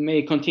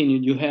may continue,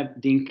 you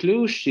have the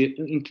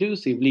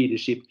inclusive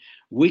leadership,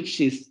 which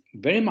is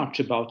very much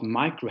about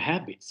micro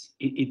habits.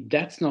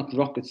 That's not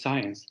rocket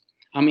science.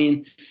 I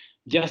mean,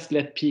 just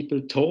let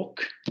people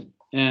talk,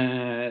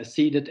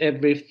 see that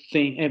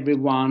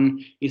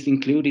everyone is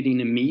included in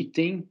a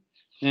meeting.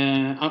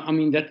 I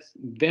mean, that's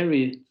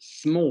very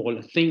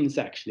small things,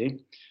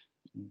 actually.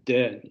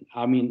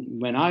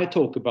 When I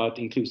talk about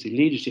inclusive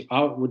leadership,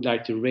 I would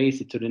like to raise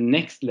it to the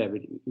next level,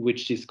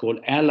 which is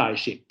called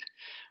allyship,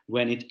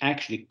 when it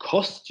actually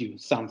costs you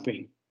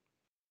something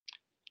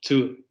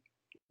to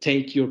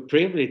take your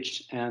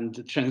privilege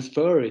and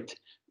transfer it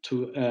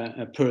to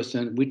a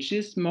person which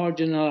is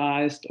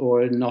marginalized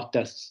or not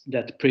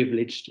that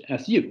privileged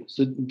as you.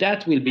 So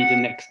that will be the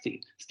next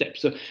step.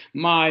 So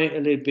my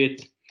a little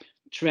bit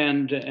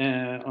trend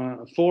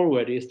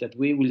forward is that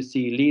we will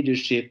see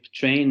leadership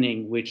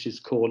training, which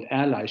is called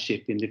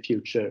allyship in the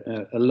future.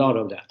 A lot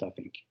of that, I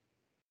think.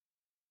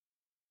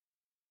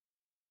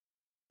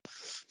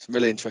 Some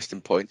really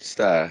interesting points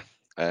there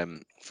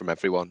from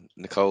everyone.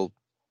 Nicole,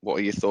 what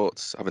are your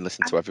thoughts, having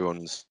listened to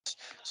everyone's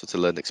sort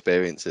of learned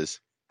experiences?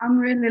 I'm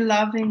really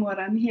loving what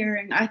I'm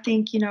hearing. I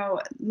think,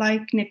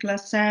 like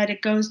Nicholas said,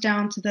 it goes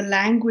down to the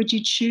language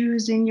you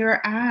choose in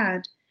your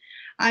ad.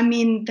 I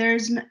mean,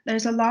 there's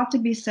a lot to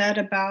be said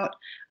about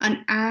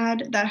an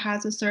ad that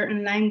has a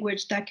certain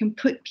language that can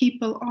put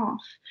people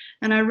off.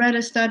 And I read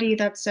a study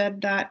that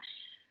said that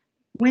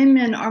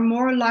women are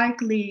more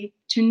likely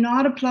to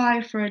not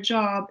apply for a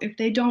job if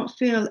they don't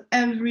fill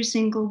every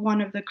single one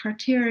of the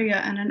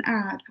criteria in an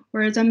ad,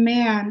 whereas a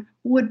man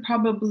would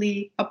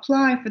probably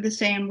apply for the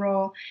same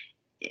role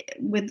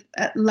with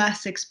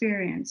less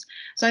experience.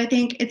 So I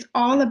think it's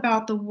all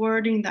about the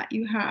wording that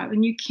you have,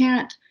 and you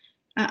can't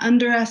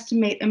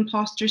underestimate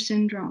imposter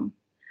syndrome.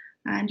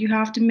 And you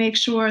have to make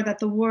sure that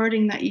the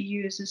wording that you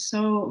use is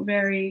so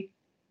very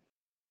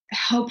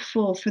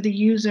helpful for the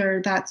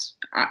user that's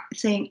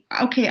saying,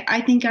 okay,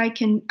 I think I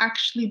can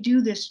actually do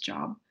this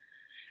job,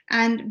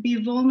 and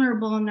be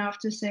vulnerable enough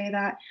to say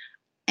that,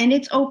 and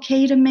it's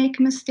okay to make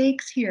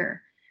mistakes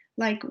here.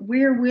 Like,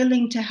 we're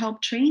willing to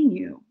help train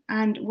you,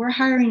 and we're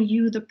hiring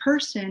you, the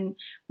person.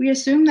 We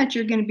assume that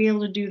you're going to be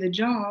able to do the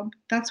job.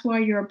 That's why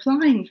you're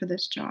applying for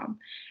this job.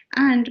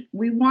 And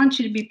we want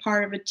you to be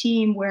part of a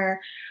team where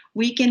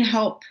we can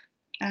help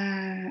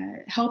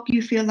help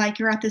you feel like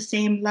you're at the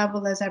same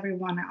level as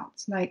everyone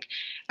else. Like,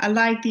 I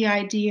like the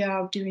idea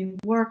of doing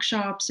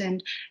workshops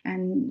and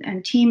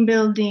team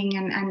building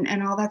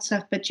and all that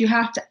stuff, but you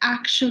have to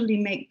actually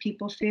make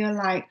people feel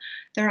like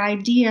their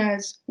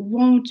ideas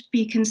won't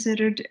be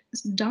considered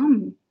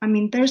dumb. I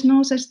mean, there's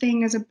no such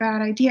thing as a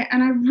bad idea.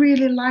 And I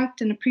really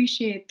liked and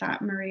appreciate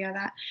that, Maria,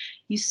 that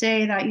you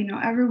say that, you know,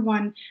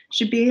 everyone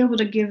should be able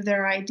to give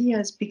their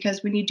ideas,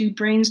 because when you do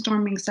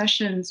brainstorming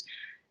sessions,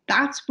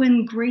 that's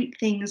when great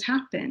things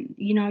happen.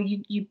 You know,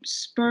 you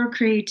spur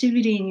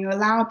creativity and you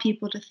allow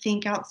people to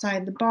think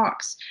outside the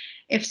box.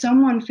 If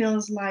someone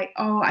feels like,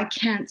 oh, I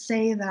can't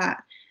say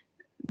that,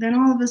 then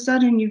all of a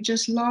sudden you've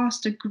just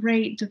lost a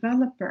great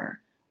developer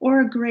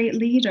or a great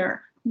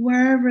leader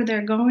wherever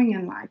they're going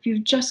in life.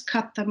 You've just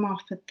cut them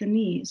off at the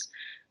knees.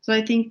 So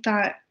I think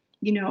that,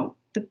 you know,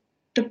 the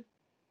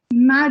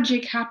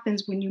magic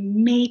happens when you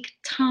make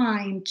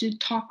time to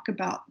talk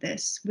about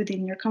this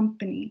within your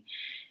company.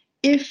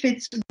 If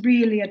it's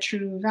really a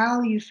true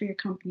value for your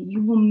company,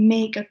 you will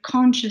make a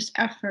conscious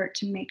effort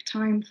to make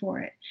time for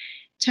it.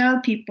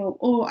 Tell people,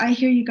 oh, I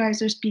hear you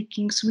guys are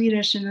speaking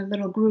Swedish in a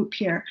little group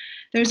here.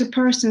 There's a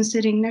person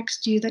sitting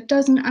next to you that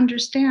doesn't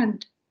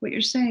understand what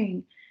you're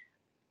saying.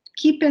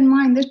 Keep in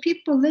mind, there's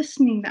people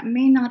listening that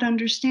may not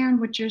understand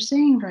what you're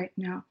saying right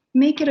now.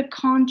 Make it a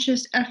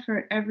conscious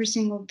effort every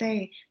single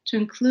day to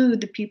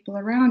include the people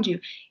around you.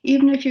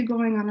 Even if you're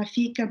going on a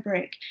fika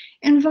break,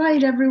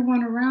 invite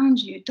everyone around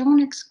you.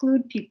 Don't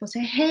exclude people. Say,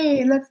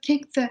 hey, let's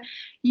take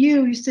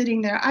you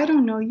sitting there. I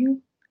don't know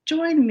you.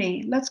 Join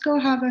me. Let's go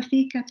have a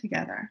fika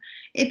together.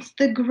 It's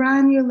the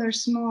granular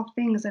small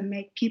things that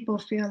make people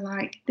feel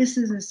like this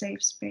is a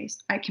safe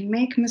space. I can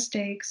make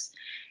mistakes.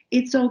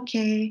 It's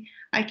okay.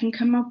 I can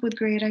come up with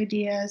great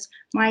ideas.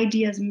 My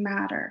ideas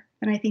matter.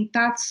 And I think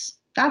that's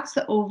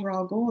the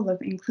overall goal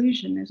of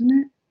inclusion, isn't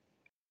it?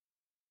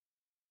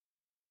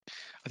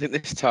 I think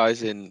this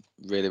ties in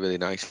really, really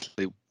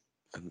nicely.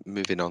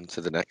 Moving on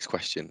to the next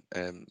question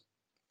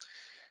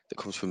that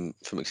comes from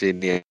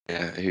Xenia,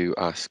 who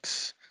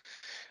asks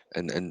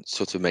and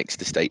sort of makes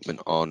the statement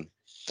on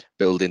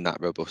building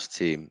that robust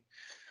team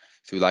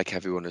through, like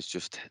everyone has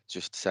just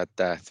said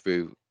there,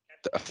 through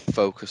a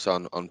focus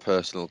on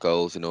personal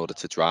goals in order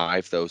to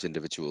drive those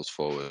individuals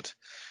forward.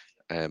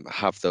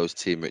 Have those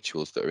team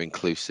rituals that are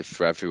inclusive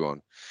for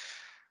everyone,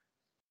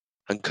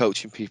 and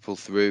coaching people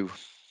through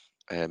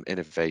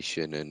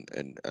innovation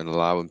and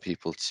allowing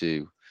people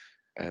to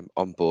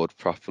onboard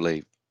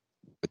properly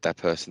with their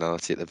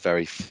personality at the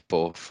very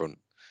forefront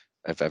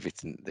of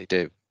everything that they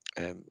do.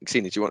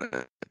 Xenia, do you want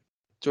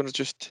to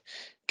just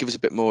give us a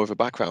bit more of a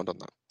background on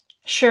that?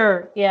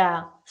 Sure.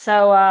 Yeah.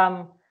 So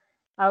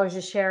I was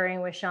just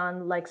sharing with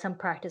Sean like some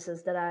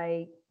practices that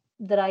I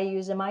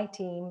use in my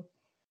team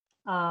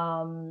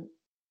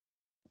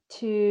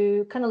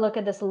to kind of look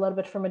at this a little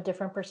bit from a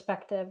different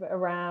perspective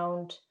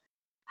around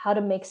how to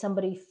make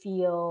somebody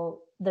feel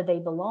that they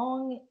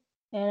belong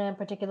in a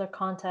particular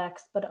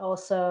context, but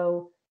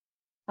also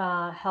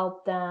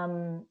help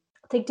them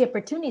take the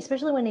opportunity,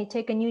 especially when they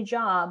take a new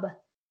job,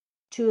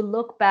 to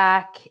look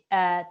back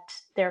at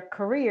their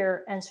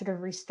career and sort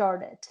of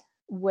restart it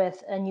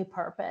with a new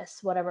purpose,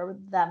 whatever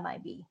that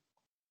might be.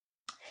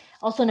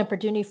 Also, an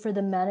opportunity for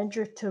the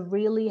manager to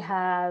really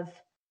have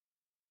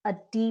a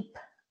deep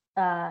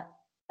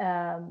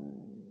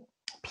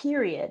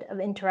period of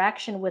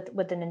interaction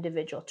with an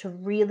individual, to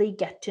really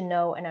get to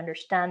know and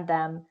understand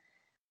them,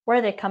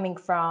 where they're coming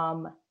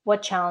from,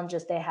 what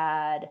challenges they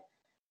had,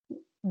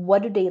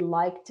 what do they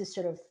like to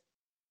sort of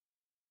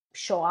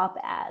show up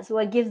as,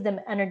 what gives them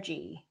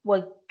energy,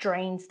 what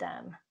drains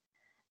them.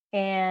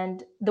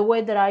 And the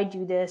way that I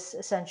do this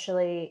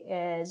essentially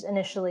is,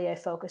 initially I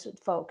focus with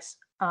folks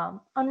on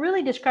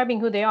really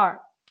describing who they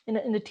are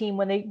in the team.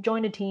 When they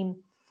join a team,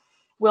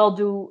 we'll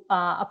do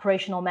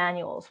operational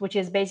manuals, which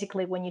is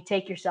basically when you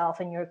take yourself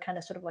and you're kind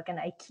of sort of like an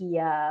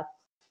IKEA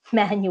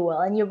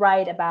manual, and you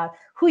write about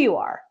who you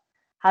are,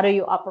 how do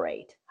you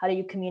operate, how do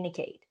you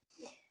communicate.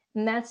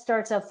 And that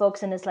starts out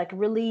folks in this like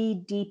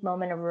really deep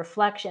moment of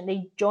reflection.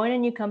 They join a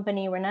new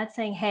company. We're not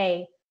saying,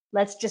 hey,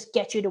 let's just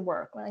get you to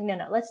work. We're like,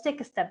 no, let's take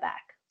a step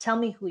back. Tell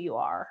me who you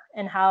are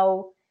and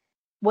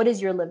what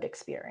is your lived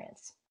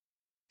experience.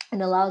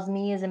 And allows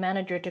me as a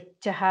manager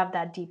to have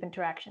that deep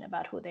interaction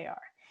about who they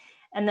are.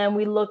 And then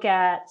we look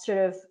at sort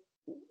of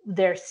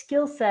their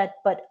skill set,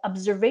 but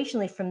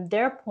observationally from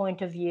their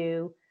point of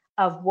view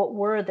of what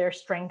were their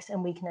strengths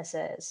and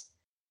weaknesses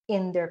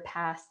in their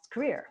past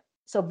career.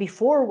 So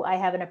before I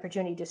have an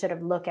opportunity to sort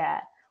of look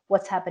at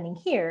what's happening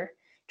here,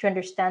 to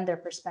understand their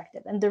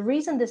perspective. And the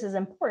reason this is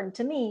important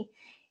to me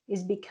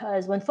is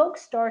because when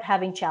folks start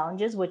having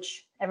challenges,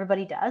 which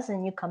everybody does in a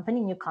new company,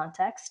 new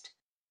context,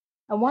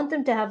 I want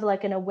them to have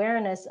like an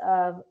awareness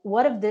of,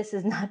 what if this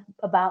is not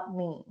about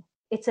me?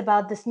 It's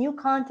about this new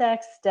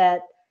context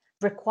that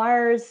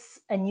requires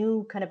a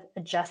new kind of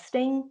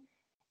adjusting,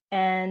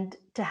 and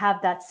to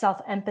have that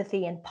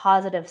self-empathy and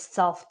positive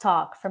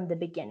self-talk from the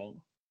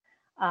beginning.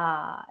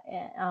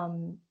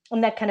 And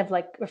that kind of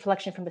like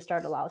reflection from the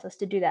start allows us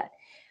to do that.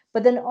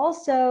 But then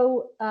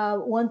also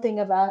one thing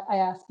I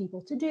ask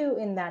people to do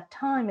in that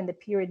time, in the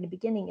period in the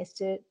beginning, is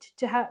to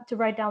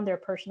write down their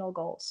personal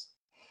goals.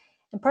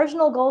 And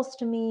personal goals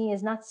to me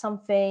is not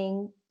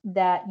something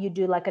that you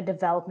do like a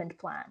development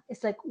plan.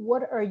 It's like,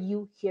 what are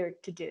you here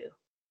to do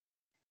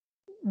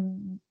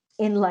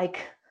in like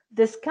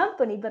this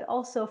company, but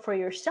also for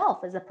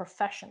yourself as a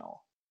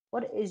professional?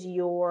 What is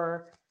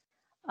your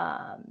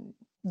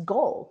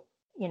goal,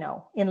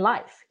 in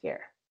life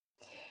here?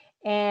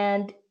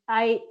 And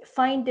I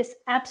find this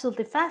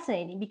absolutely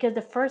fascinating because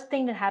the first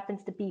thing that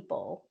happens to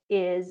people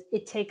is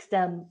it takes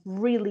them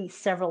really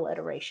several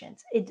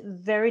iterations. It's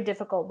very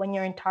difficult when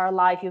your entire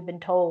life you've been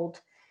told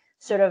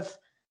sort of,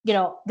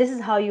 this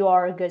is how you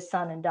are a good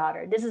son and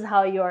daughter. This is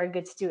how you are a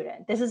good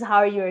student. This is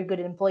how you're a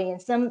good employee.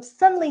 And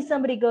suddenly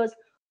somebody goes,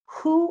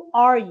 who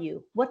are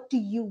you? What do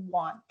you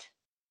want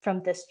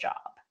from this job?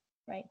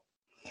 Right?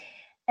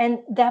 And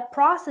that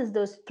process,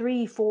 those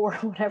 3, 4,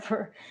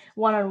 whatever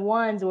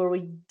one-on-ones where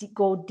we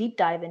go deep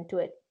dive into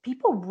it,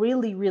 people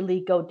really, really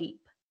go deep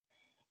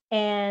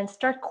and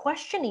start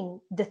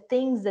questioning the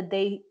things that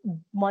they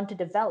want to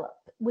develop,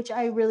 which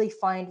I really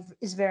find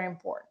is very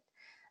important.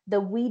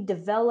 That we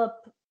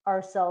develop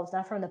ourselves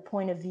not from the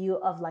point of view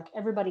of like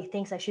everybody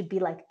thinks I should be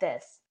like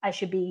this, I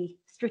should be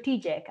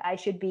strategic, I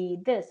should be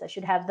this, I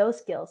should have those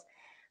skills,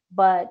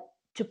 but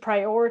to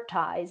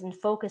prioritize and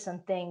focus on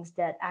things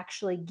that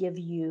actually give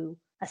you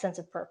a sense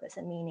of purpose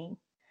and meaning.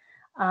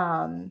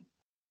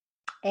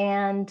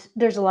 And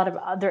there's a lot of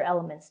other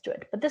elements to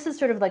it, but this is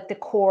sort of like the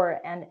core,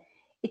 and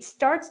it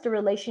starts the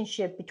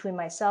relationship between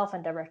myself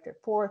and direct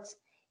reports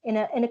in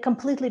a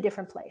completely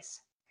different place.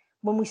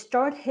 When we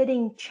start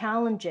hitting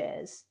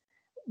challenges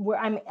where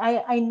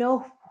I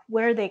know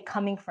where they're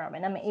coming from,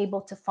 and I'm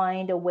able to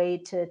find a way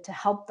to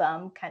help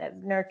them kind of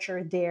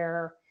nurture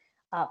their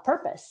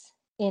purpose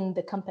in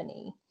the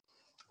company.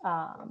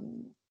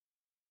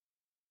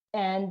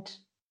 And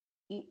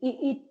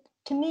it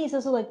to me, it's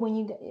also like when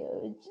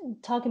you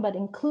talking about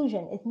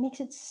inclusion, it makes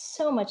it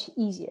so much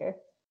easier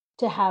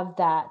to have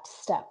that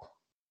step.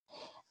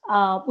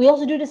 We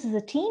also do this as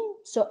a team.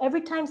 So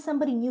every time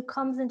somebody new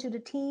comes into the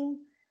team,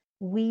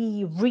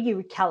 we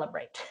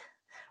recalibrate.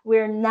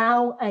 We're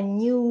now a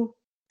new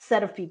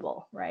set of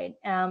people, right?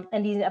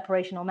 And these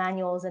operational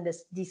manuals and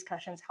these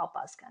discussions help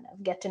us kind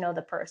of get to know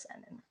the person.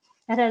 And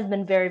that has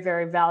been very,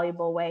 very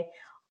valuable way.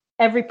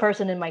 Every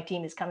person in my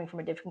team is coming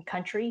from a different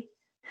country,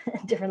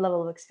 different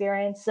level of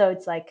experience. So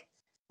it's like,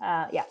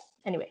 yeah,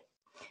 anyway,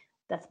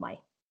 that's my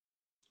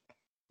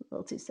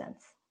little 2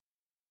 cents.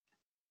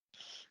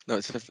 No,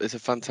 it's a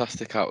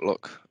fantastic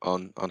outlook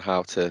on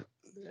how to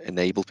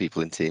enable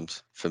people in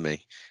teams for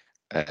me.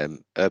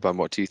 Urban,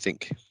 what do you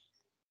think?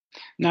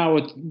 Now,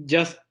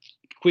 just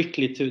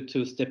quickly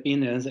to step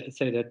in and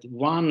say that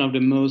one of the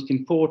most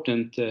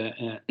important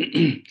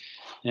things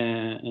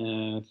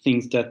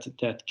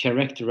that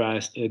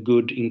characterize a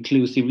good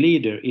inclusive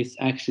leader is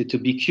actually to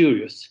be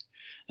curious.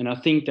 And I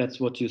think that's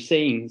what you're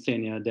saying,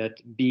 Senja, that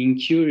being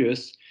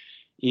curious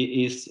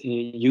is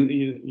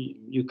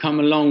you come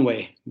a long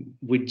way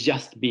with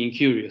just being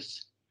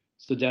curious.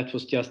 So that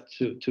was just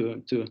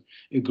to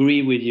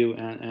agree with you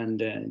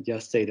and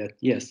just say that,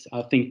 yes,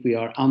 I think we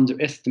are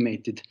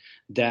underestimated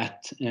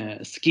that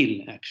skill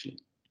actually.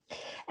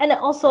 And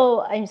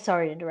also, I'm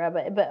sorry to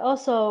interrupt, but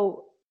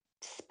also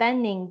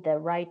spending the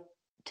right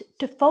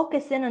to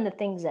focus in on the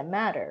things that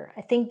matter.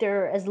 I think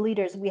as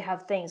leaders, we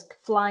have things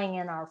flying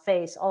in our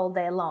face all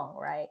day long,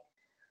 right?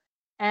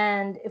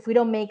 And if we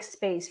don't make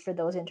space for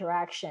those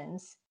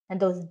interactions and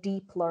those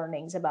deep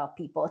learnings about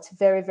people, it's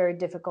very, very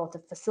difficult to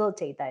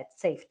facilitate that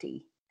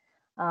safety.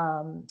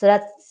 So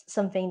that's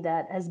something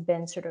that has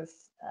been sort of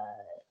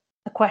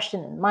a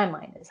question in my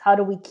mind, is how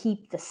do we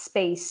keep the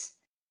space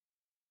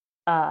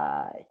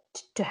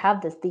to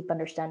have this deep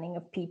understanding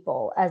of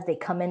people as they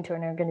come into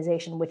an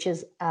organization, which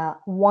is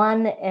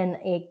one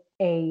in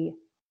a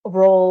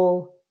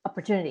role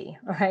opportunity,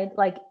 right?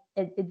 Like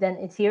then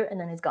it's here and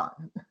then it's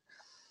gone.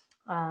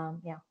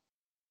 Yeah.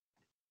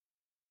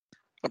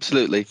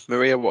 Absolutely.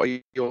 Maria, what are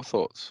your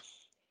thoughts?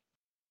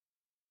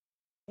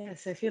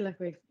 Yes, I feel like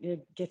we're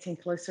getting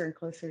closer and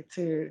closer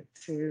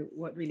to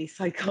what really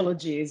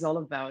psychology is all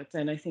about.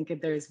 And I think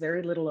that there's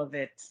very little of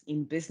it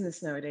in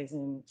business nowadays.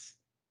 And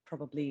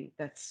probably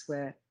that's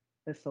where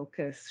the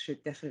focus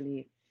should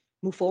definitely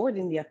move forward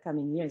in the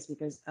upcoming years.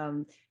 Because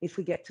if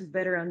we get to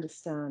better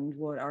understand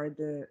what are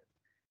the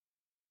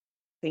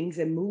things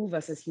that move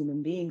us as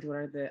human beings, what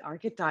are the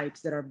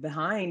archetypes that are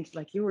behind,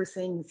 like you were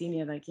saying,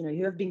 Xenia, like,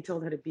 you have been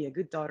told how to be a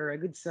good daughter, a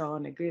good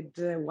son, a good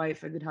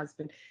wife, a good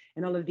husband,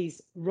 and all of these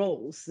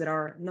roles that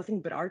are nothing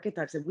but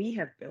archetypes that we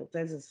have built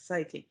as a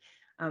society.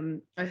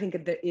 I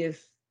think that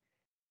if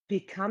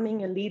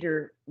becoming a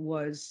leader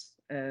was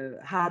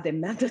had a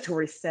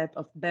mandatory step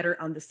of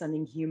better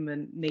understanding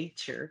human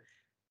nature,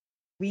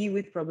 we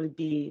would probably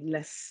be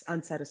less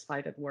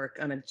unsatisfied at work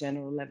on a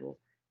general level.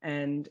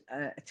 And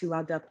to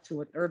add up to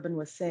what Urban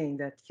was saying,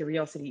 that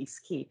curiosity is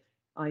key,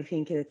 I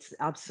think it's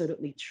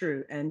absolutely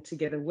true. And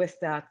together with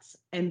that,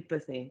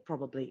 empathy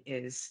probably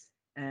is,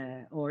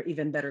 or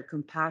even better,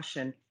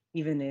 compassion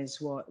even is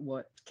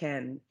what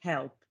can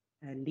help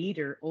a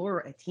leader or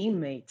a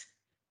teammate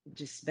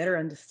just better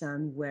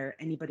understand where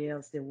anybody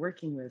else they're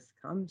working with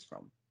comes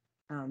from.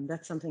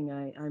 That's something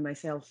I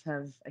myself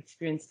have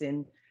experienced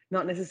in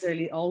not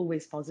necessarily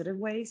always positive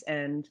ways,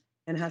 and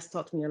has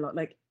taught me a lot.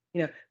 Like,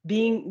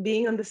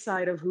 being on the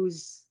side of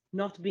who's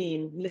not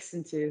being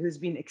listened to, who's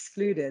been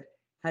excluded,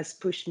 has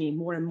pushed me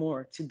more and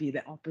more to be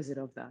the opposite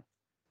of that.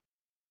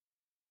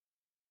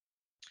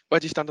 Where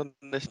do you stand on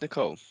this,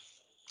 Nicole?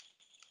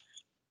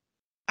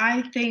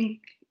 I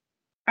think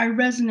I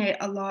resonate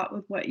a lot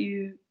with what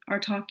you are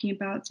talking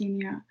about,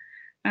 Xenia.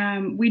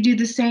 We do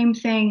the same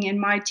thing in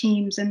my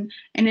teams, and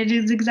it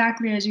is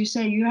exactly as you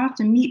say. You have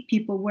to meet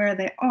people where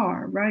they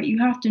are, right? You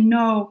have to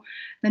know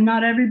that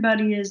not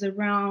everybody is a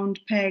round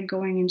peg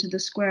going into the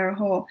square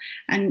hole,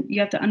 and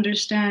you have to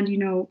understand,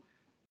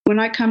 when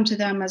I come to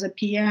them as a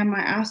PM, I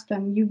ask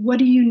them, what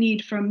do you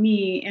need from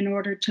me in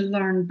order to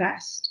learn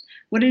best?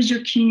 What is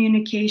your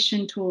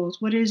communication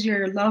tools? What is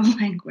your love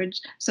language,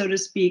 so to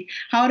speak?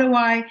 How do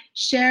I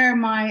share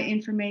my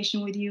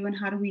information with you, and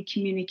how do we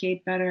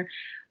communicate better?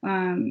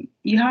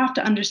 You have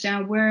to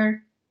understand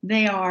where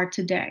they are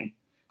today.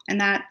 And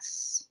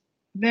that's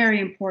very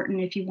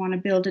important if you want to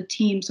build a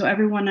team, so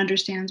everyone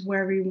understands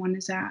where everyone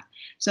is at.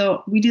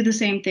 So we do the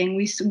same thing.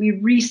 We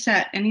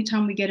reset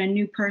anytime we get a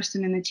new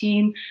person in the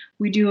team.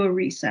 We do a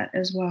reset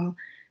as well.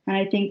 And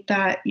I think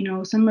that,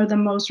 some of the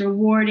most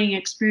rewarding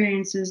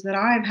experiences that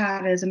I've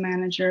had as a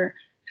manager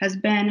has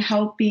been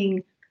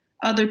helping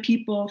other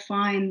people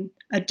find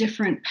a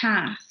different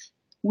path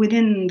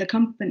within the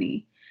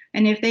company.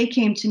 And if they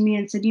came to me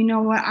and said, you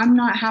know what, I'm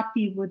not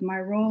happy with my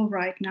role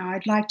right now,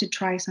 I'd like to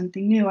try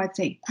something new, I'd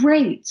say,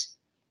 great.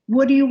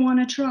 What do you want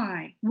to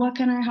try? What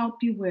can I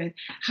help you with?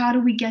 How do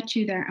we get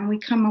you there? And we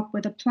come up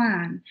with a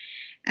plan.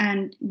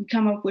 And we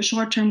come up with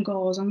short-term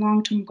goals and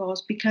long-term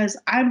goals, because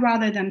I'd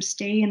rather them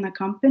stay in the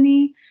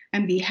company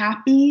and be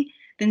happy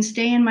than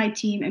stay in my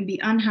team and be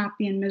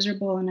unhappy and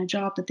miserable in a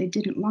job that they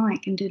didn't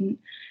like and didn't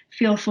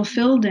feel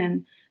fulfilled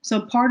in. So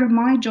part of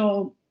my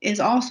job is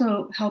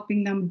also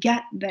helping them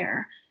get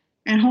there,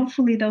 and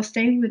hopefully they'll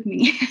stay with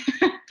me.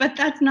 But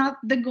that's not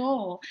the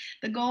goal.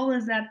 The goal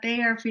is that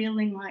they are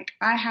feeling like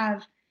I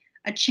have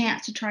a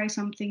chance to try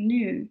something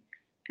new.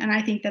 And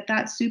I think that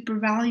that's super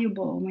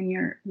valuable when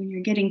you're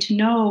getting to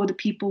know the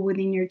people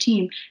within your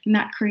team, and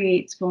that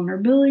creates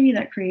vulnerability,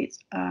 that creates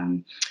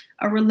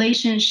a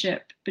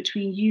relationship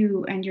between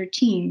you and your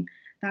team.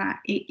 That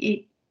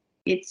it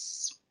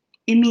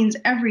means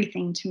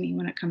everything to me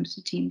when it comes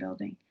to team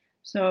building.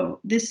 So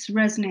this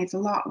resonates a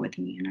lot with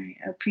me, and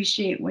I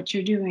appreciate what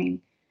you're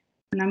doing.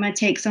 And I'm gonna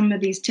take some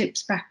of these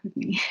tips back with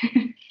me.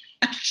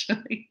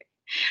 Actually,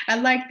 I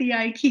like the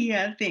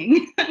IKEA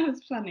thing. That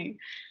was funny.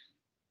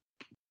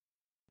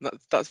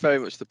 That's very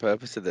much the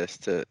purpose of this,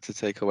 to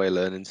take away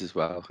learnings as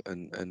well,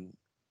 and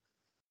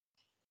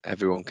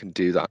everyone can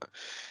do that.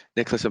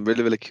 Nicholas, I'm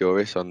really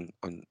curious on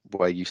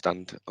where you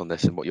stand on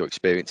this, and what your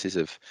experiences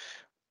of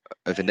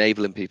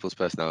enabling people's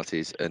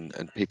personalities, and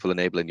people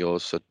enabling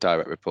yours, so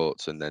direct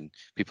reports, and then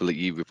people that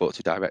you report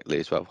to directly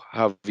as well.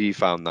 How have you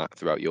found that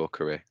throughout your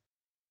career?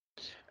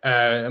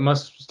 I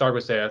must start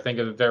with saying I think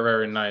a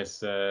very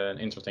nice and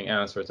interesting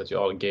answers that you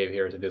all gave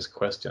here to these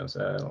questions.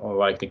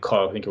 Like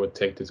Nicole, I think I would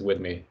take this with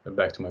me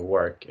back to my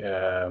work.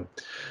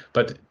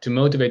 But to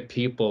motivate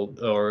people,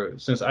 or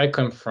since I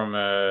come from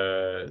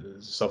a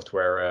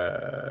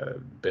software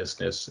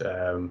business,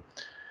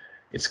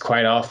 it's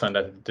quite often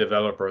that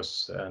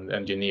developers and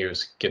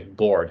engineers get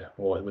bored.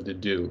 What would they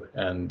do?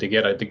 And they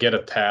get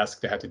a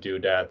task, they have to do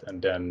that and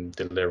then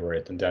deliver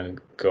it, and then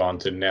go on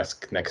to the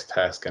next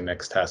task, and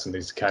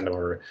these kind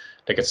of,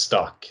 they get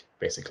stuck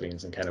basically in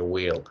some kind of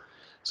wheel.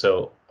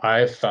 So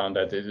I found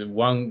that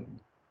one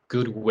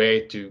good way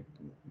to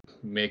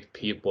make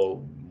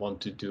people want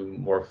to do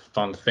more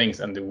fun things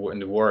and the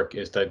work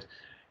is that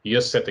you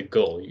just set a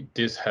goal.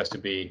 This has to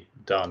be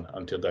done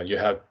until then.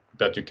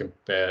 That you can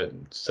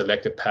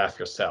select a path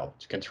yourself.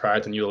 You can try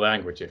it in a new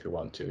language if you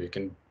want to. You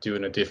can do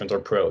a different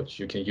approach.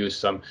 You can use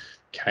some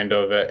kind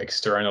of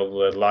external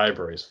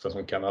libraries for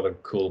some kind of other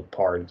cool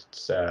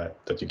parts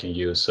that you can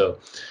use. So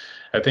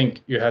I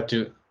think you have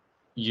to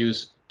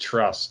use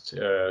trust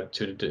to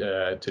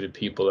the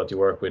people that you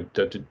work with,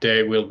 that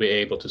they will be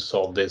able to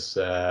solve this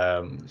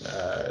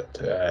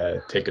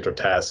ticket or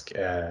task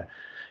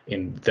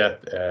in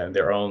that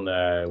their own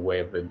way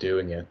of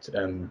doing it,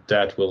 and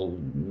that will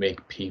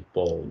make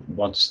people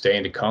want to stay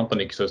in the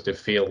company because they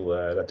feel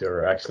that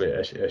they're actually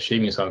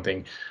achieving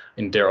something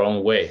in their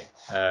own way,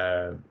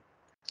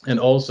 and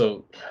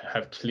also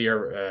have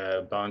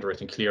clear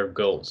boundaries and clear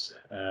goals.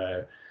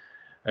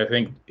 I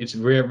think it's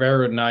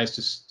very nice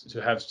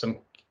to have some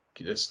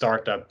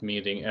startup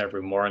meeting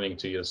every morning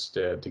to just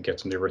to get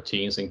some new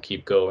routines and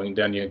keep going.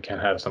 Then you can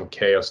have some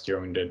chaos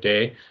during the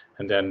day,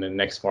 and then the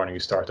next morning you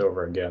start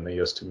over again, and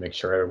just to make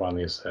sure everyone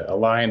is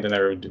aligned and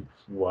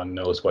everyone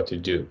knows what to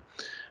do.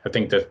 I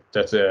think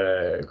that's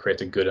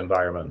create a good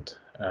environment.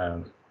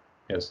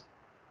 Yes.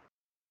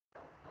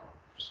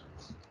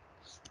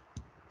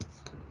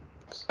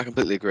 I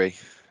completely agree.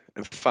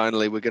 And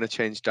finally, we're going to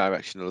change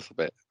direction a little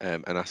bit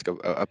and ask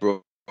a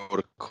broader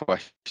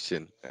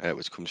question,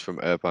 which comes from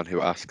Urban,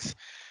 who asks,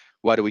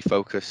 why do we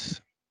focus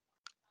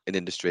in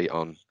industry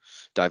on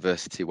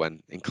diversity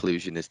when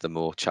inclusion is the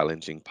more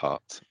challenging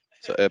part?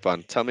 So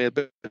Urban, tell me a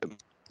bit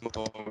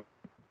more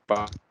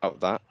about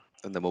that,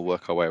 and then we'll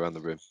work our way around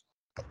the room.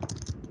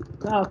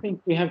 I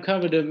think we have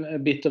covered a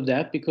bit of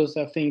that, because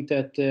I think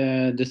that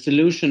the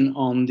solution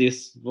on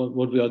this,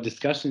 what we are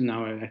discussing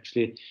now,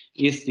 actually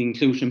is the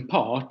inclusion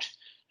part.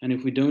 And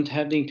if we don't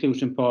have the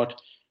inclusion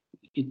part,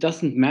 it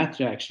doesn't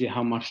matter actually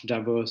how much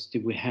diversity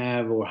we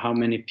have or how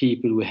many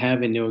people we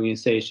have in the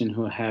organization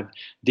who have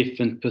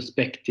different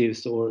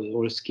perspectives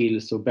or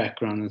skills or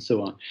background and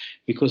so on,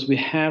 because we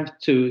have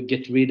to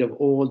get rid of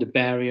all the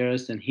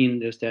barriers and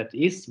hinders that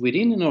is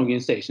within an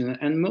organization,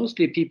 and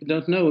mostly people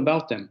don't know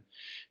about them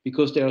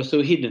because they are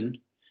so hidden,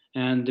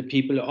 and the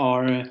people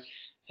are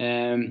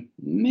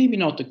maybe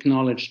not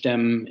acknowledge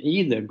them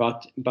either,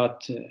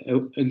 but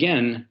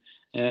again,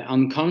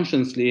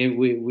 unconsciously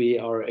we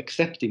are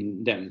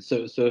accepting them.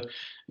 So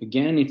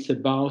again, it's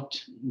about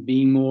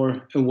being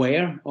more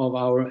aware of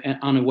our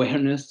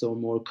unawareness, or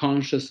more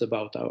conscious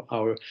about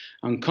our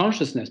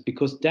unconsciousness,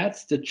 because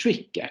that's the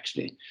trick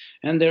actually.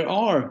 And there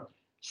are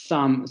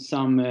some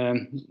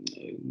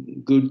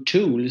good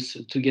tools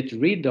to get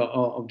rid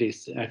of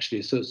this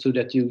actually, so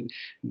that you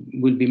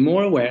will be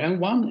more aware. And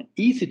one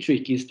easy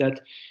trick is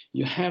that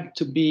you have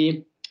to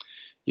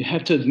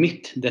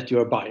admit that you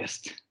are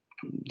biased.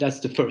 That's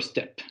the first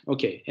step.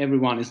 Okay,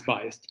 everyone is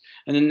biased.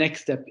 And the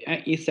next step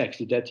is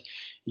actually that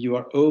you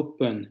are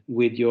open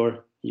with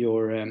your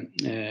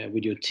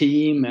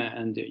team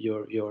and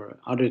your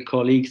other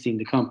colleagues in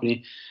the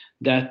company,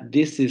 that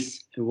this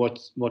is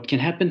what can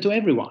happen to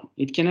everyone.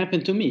 It can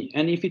happen to me.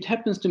 And if it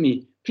happens to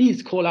me,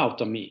 please call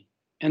out on me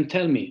and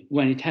tell me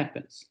when it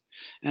happens.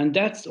 And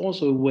that's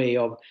also a way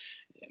of,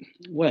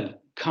 well,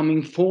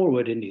 coming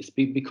forward in this,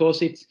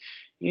 because it's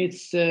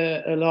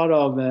a lot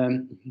of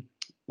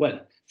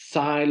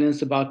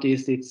silence about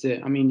this. It's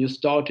you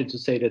started to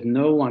say that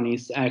no one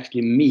is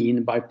actually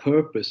mean by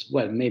purpose.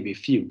 Well, maybe a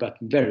few, but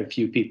very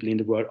few people in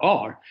the world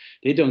are.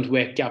 They don't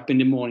wake up in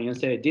the morning and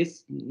say,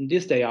 this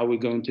day I will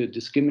going to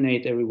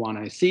discriminate everyone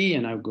I see,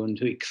 and I'm going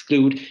to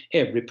exclude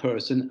every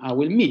person I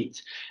will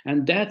meet.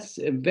 And that's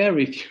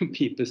very few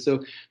people.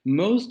 So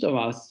most of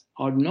us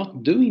are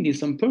not doing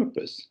this on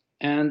purpose.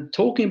 And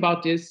talking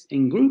about this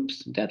in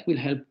groups, that will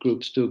help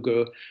groups to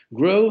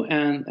grow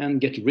and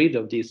get rid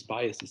of these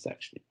biases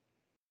actually.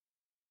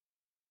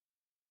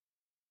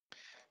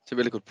 It's a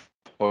really good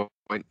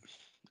point.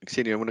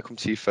 Xenia, I want to come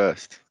to you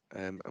first.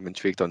 I'm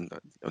intrigued on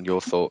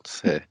your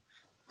thoughts here.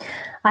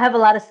 I have a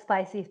lot of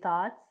spicy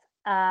thoughts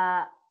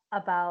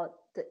about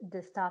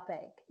this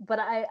topic, but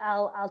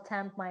I'll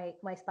tamp my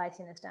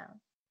spiciness down.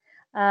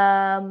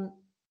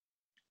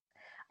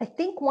 I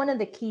think one of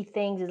the key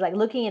things is like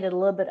looking at it a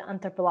little bit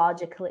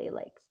anthropologically,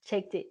 like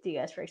take the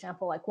US, for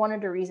example. Like one of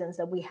the reasons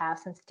that we have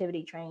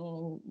sensitivity training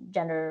and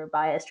gender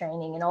bias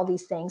training and all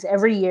these things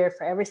every year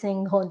for every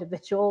single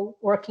individual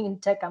working in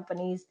tech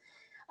companies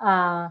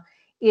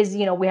is,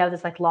 we have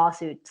this like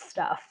lawsuit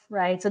stuff,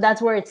 right? So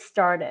that's where it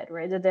started,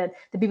 right? The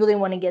people didn't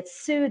want to get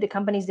sued, the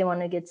companies didn't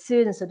want to get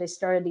sued. And so they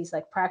started these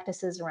like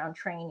practices around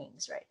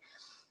trainings, right?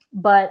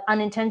 But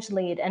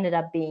unintentionally, it ended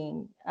up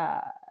being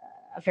a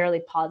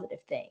fairly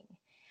positive thing.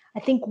 I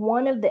think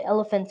one of the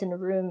elephants in the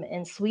room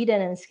in Sweden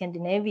and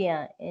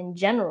Scandinavia in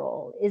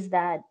general is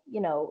that,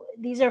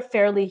 these are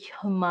fairly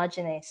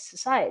homogenous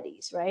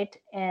societies, right?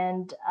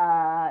 And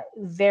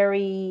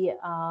very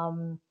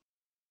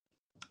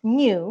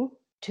new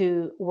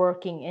to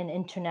working in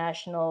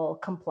international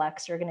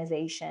complex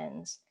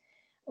organizations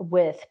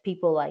with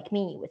people like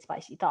me with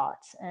spicy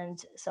thoughts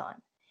and so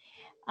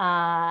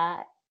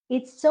on.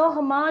 It's so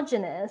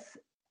homogenous.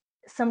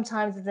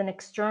 Sometimes as an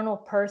external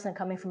person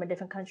coming from a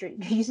different country,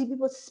 you see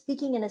people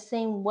speaking in the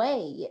same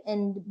way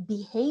and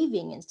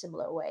behaving in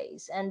similar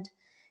ways. And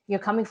you're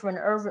coming from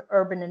an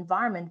urban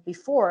environment.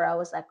 Before, I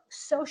was like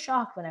so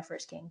shocked when I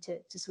first came to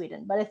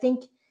Sweden. But I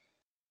think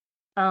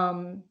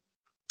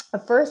a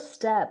first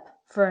step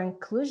for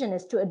inclusion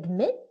is to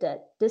admit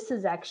that this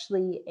is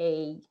actually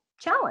a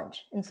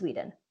challenge in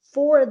Sweden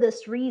for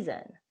this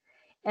reason,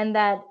 and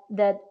that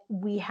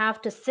we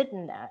have to sit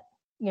in that,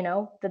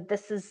 that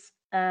this is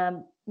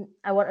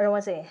I don't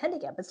want to say a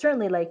handicap, but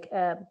certainly like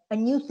a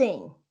new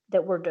thing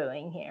that we're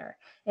doing here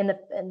in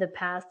the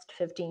past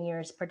 15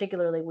 years,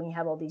 particularly when you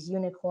have all these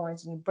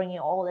unicorns and you're bringing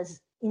all this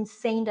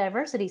insane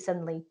diversity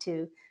suddenly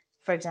to,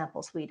 for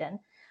example, Sweden.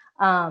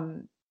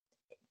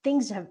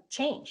 Things have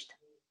changed.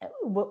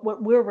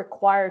 What we're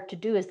required to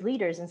do as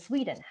leaders in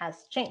Sweden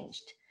has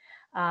changed.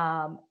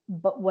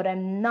 But what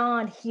I'm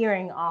not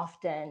hearing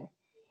often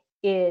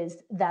is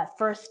that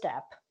first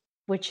step,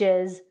 which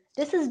is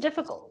this is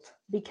difficult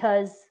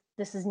because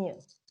this is new.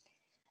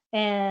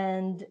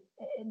 And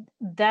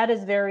that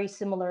is very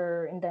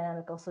similar in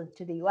dynamic also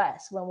to the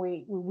US, when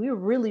we're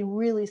really,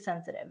 really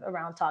sensitive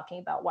around talking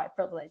about white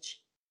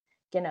privilege,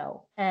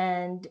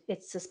 and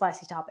it's a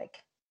spicy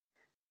topic.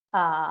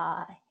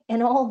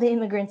 and all the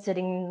immigrants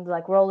sitting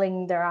like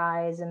rolling their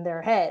eyes in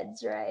their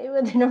heads, right?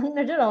 But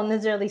they don't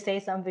necessarily say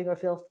something or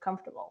feel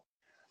comfortable.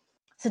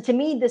 So to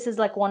me, this is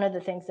like one of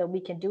the things that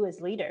we can do as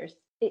leaders,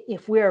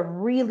 if we're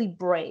really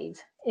brave,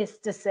 is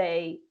to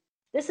say,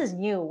 this is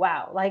new.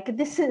 Wow. Like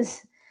this is,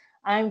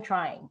 I'm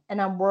trying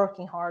and I'm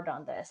working hard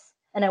on this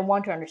and I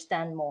want to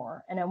understand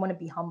more and I want to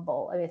be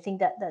humble. I think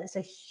that is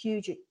a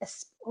huge,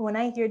 when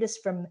I hear this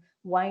from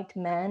white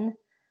men,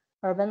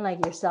 Urban,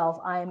 like yourself,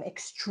 I'm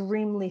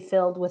extremely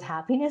filled with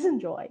happiness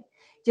and joy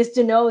just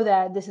to know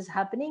that this is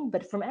happening,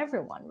 but from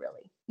everyone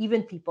really,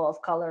 even people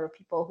of color,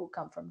 people who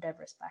come from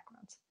diverse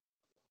backgrounds.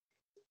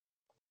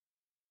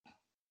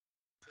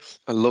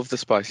 I love the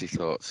spicy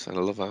thoughts, and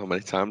I love how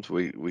many times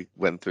we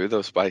went through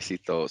those spicy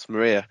thoughts.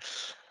 Maria,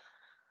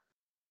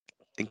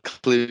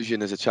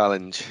 inclusion as a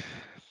challenge.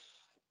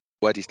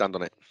 Where do you stand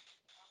on it?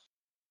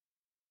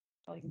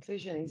 Well,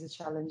 inclusion is a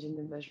challenge in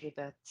the measure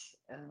that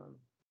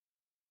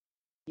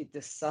you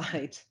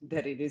decide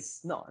that it is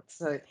not.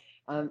 So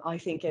I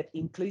think it's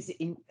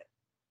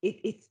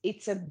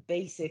a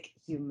basic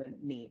human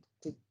need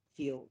to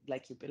feel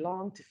like you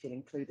belong, to feel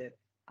included.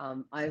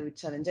 I would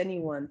challenge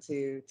anyone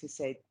to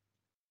say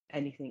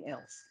anything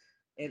else.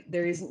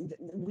 There isn't.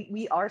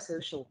 We are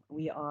social.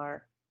 We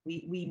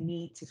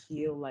need to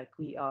feel like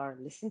we are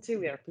listened to,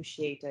 we are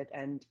appreciated,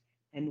 and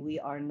we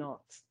are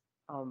not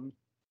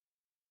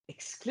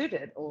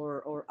excluded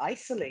or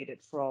isolated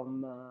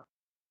from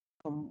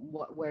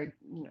where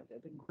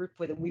the group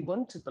that we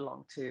want to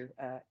belong to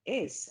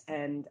is.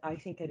 And I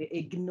think that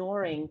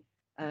ignoring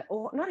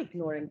or not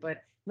ignoring,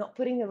 but not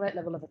putting the right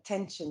level of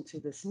attention to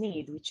this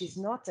need, which is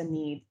not a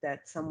need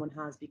that someone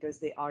has because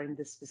they are in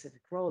this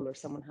specific role or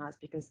someone has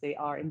because they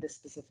are in this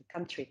specific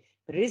country,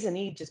 but it is a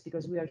need just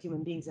because we are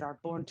human beings that are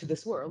born to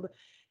this world.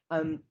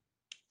 I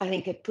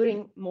think that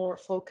putting more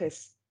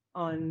focus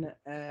on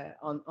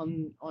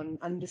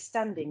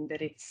understanding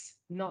that it's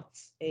not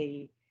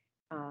a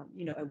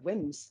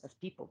whims of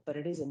people, but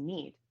it is a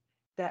need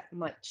that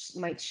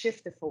might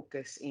shift the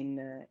focus in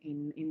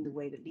the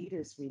way that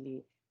leaders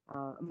really,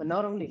 but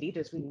not only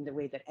leaders, really in the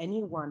way that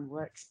anyone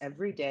works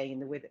every day, in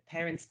the way that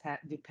parents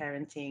do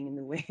parenting, in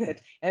the way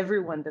that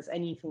everyone does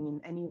anything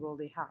in any role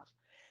they have.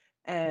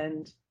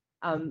 And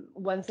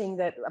one thing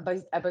that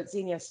about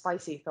Xenia's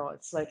spicy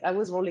thoughts, like I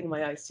was rolling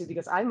my eyes too,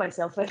 because I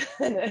myself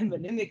am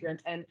an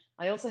immigrant, and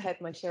I also had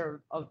my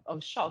share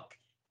of shock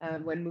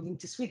when moving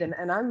to Sweden.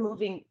 And I'm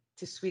moving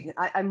to Sweden.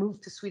 I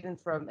moved to Sweden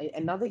from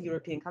another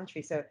European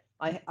country, so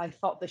I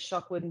thought the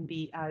shock wouldn't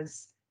be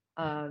as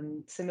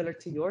similar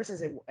to yours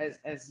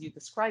as you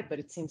described, but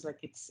it seems like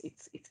it's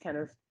kind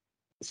of,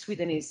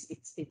 Sweden is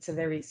it's a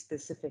very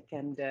specific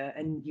and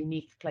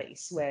unique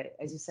place where,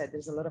 as you said,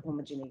 there's a lot of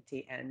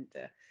homogeneity, and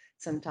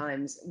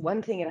sometimes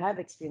one thing that I've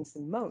experienced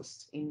the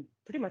most in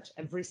pretty much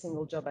every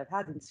single job I've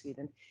had in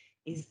Sweden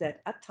is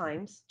that at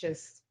times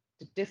just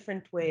the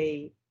different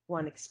way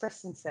one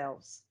expresses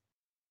themselves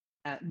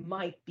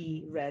might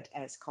be read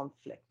as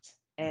conflict.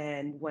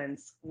 And when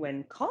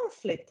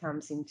conflict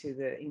comes into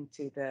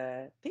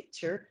the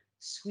picture,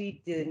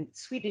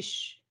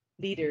 Swedish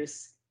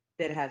leaders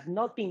that have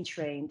not been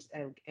trained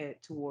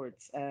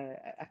towards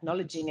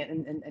acknowledging it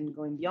and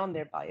going beyond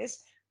their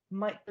bias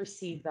might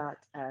perceive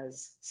that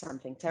as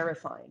something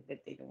terrifying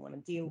that they don't want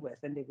to deal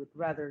with, and they would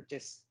rather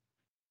just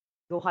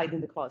go hide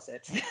in the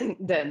closet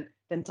than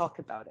talk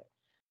about it.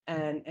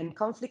 And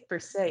conflict per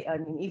se, I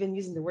mean, even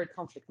using the word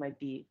conflict might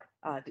be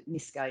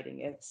misguiding.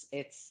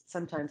 It's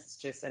sometimes it's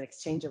just an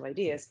exchange of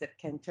ideas that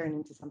can turn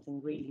into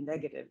something really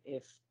negative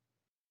if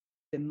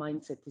the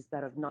mindset is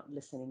that of not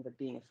listening but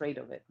being afraid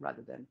of it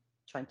rather than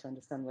trying to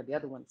understand where the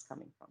other one's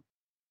coming from.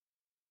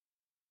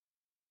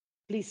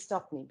 Please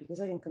stop me because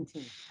I can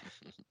continue.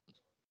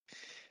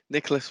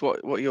 Nicholas,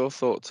 what are your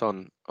thoughts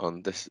on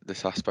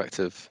this aspect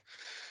of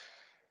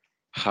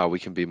how we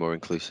can be more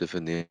inclusive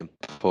and the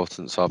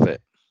importance of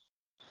it?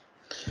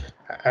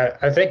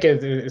 I think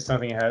it's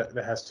something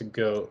that has to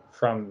go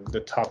from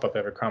the top of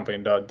every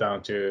company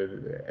down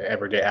to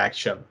everyday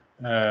action.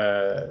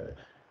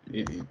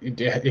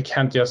 It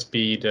can't just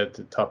be that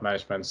the top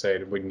management say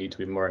that we need to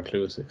be more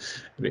inclusive.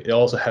 It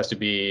also has to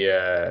be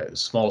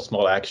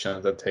small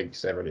actions that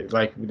takes every day.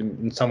 Like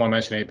someone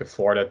mentioned it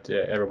before, that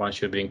everyone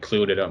should be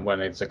included when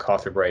it's a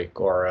coffee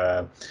break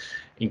or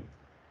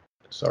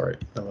sorry,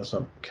 that was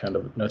some kind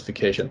of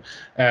notification.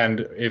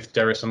 And if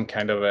there is some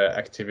kind of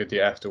activity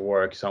after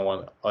work,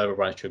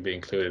 everyone should be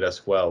included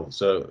as well.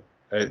 So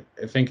I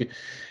think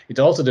it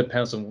also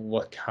depends on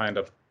what kind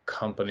of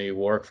company you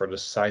work for, the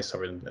size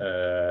of it.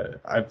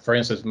 For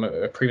instance,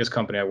 a previous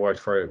company I worked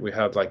for, we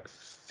had like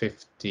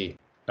 50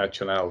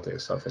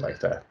 nationalities, something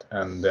like that.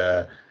 And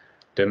the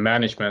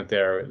management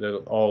there, they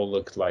all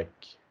looked like,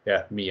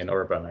 me and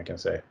Urban, I can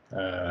say.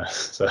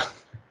 So.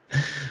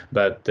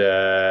 But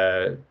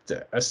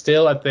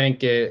still, I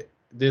think they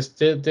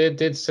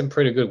did some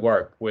pretty good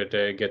work with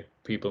get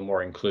people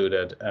more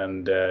included,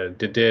 and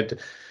they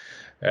did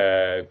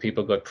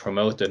people got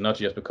promoted not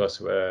just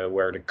because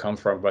where they come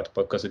from, but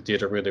because it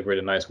did a really,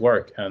 really nice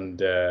work, and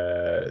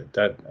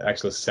that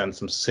actually sent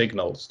some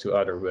signals to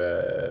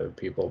other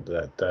people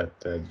that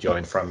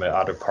joined from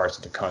other parts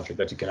of the country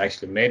that you can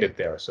actually made it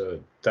there. So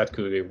that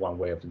could be one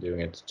way of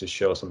doing it, to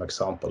show some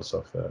examples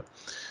of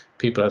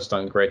people has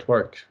done great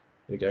work.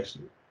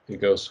 It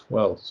goes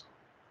well.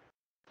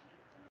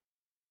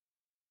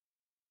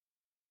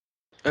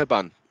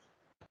 Urban.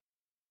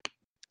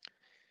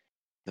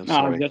 No, No,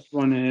 sorry. I just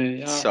want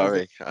to.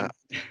 Sorry,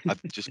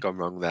 I've just gone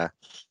wrong there.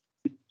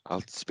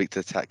 I'll speak to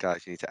the tech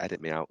guys. You need to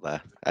edit me out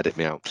there. Edit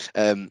me out.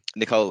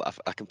 Nicole,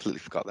 I completely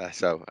forgot there.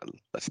 So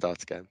let's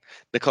start again.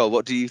 Nicole,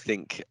 what do you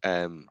think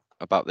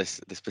about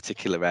this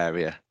particular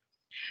area?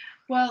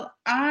 Well,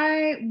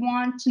 I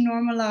want to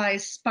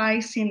normalize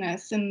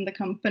spiciness in the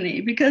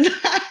company because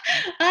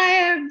I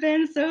have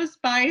been so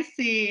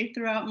spicy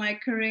throughout my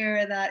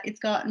career that it's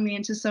gotten me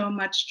into so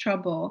much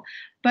trouble.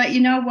 But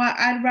you know what?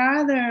 I'd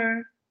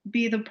rather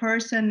be the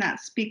person that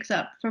speaks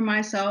up for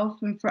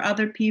myself and for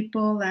other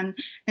people and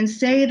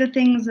say the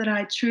things that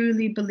I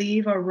truly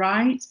believe are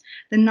right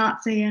than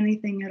not say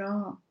anything at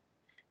all.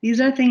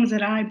 These are things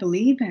that I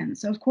believe in.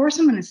 So of course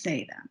I'm going to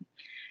say them.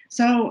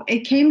 So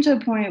it came to a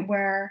point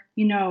where,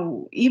 you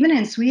know, even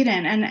in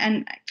Sweden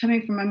and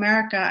coming from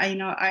America,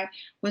 I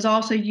was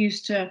also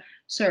used to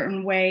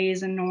certain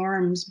ways and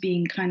norms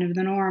being kind of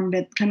the norm.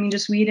 But coming to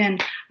Sweden,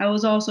 I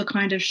was also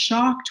kind of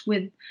shocked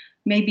with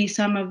maybe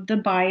some of the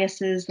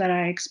biases that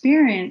I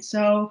experienced.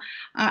 So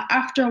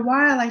after a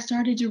while, I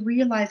started to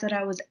realize that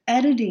I was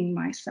editing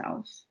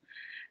myself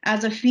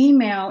as a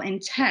female in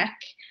tech.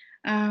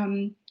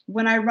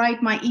 When I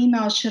write my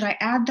emails, should I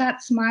add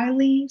that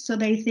smiley so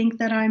they think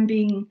that I'm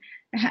being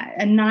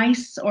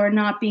nice or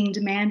not being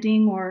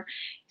demanding, or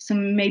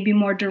some maybe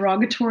more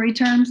derogatory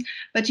terms?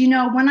 But you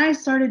know, when I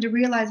started to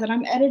realize that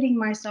I'm editing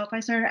myself,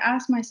 I started to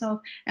ask myself,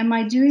 am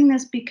I doing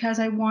this because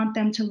I want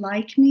them to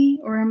like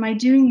me, or am I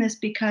doing this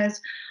because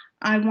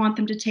I want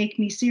them to take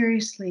me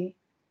seriously?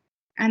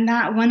 And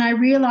that when I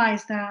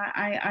realized that,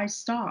 I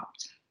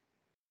stopped.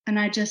 And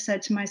I just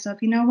said to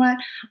myself, you know what?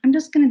 I'm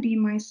just going to be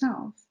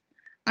myself.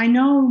 I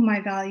know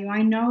my value.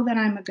 I know that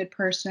I'm a good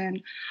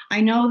person. I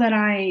know that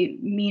I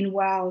mean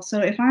well. So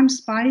if I'm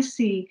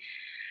spicy,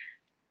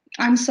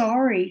 I'm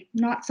sorry,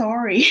 not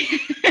sorry.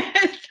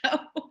 So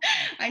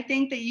I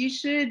think that you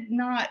should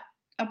not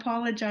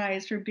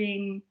apologize for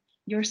being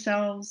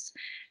yourselves.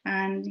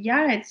 And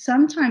yeah, it's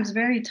sometimes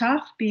very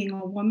tough being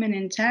a woman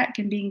in tech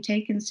and being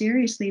taken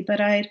seriously, but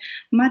I'd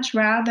much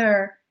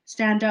rather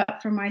stand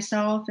up for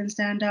myself and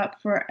stand up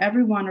for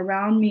everyone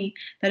around me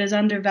that is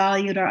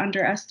undervalued or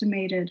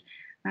underestimated,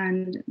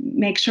 and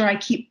make sure I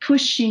keep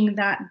pushing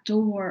that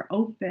door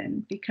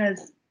open,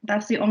 because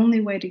that's the only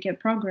way to get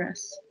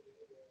progress.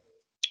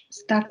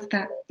 So that's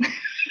that.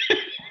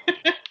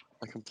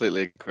 I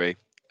completely agree.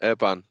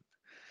 Urban,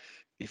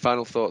 your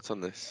final thoughts on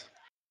this?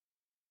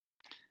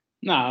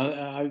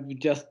 No,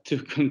 just to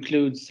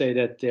conclude, say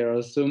that there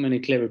are so many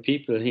clever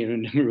people here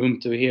in the room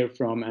to hear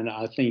from, and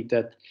I think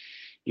that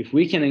if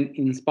we can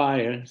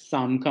inspire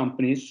some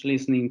companies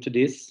listening to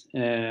this,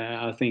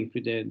 I think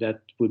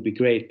that would be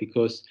great,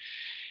 because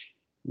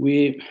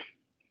we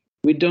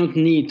don't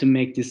need to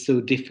make this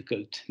so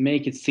difficult.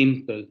 Make it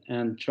simple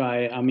and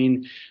try. I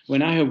mean,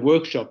 when I have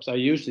workshops, I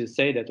usually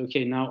say that,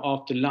 okay, now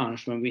after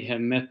lunch, when we have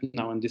met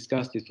now and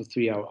discussed it for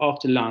 3 hours,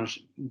 after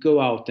lunch,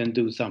 go out and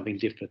do something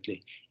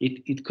differently.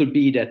 It could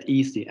be that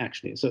easy,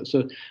 actually.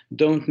 So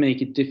don't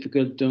make it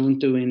difficult. Don't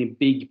do any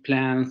big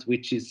plans,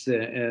 which is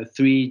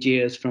 3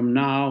 years from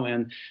now,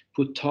 and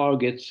put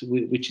targets,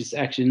 which is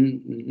actually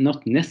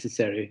not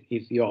necessary,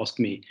 if you ask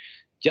me.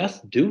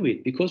 Just do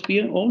it, because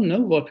we all know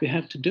what we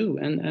have to do,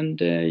 and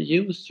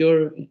use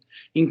your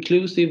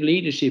inclusive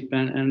leadership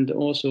and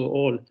also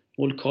all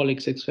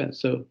colleagues as well.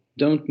 So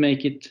don't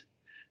make it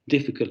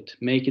difficult,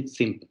 make it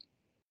simple.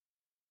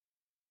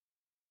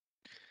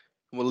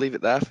 We'll leave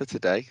it there for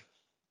today.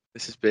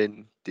 This has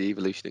been the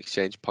Evolution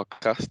Exchange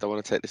podcast. I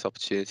want to take this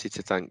opportunity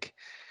to thank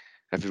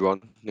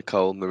everyone,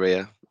 Nicole,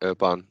 Maria,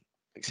 Urban,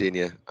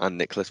 Xenia and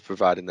Nicholas,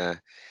 providing their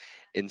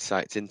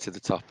insights into the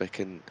topic,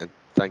 and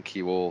thank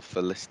you all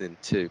for listening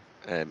too.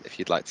 If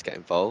you'd like to get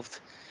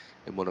involved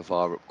in one of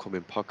our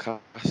upcoming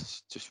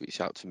podcasts, just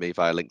reach out to me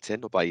via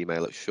LinkedIn or by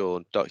email at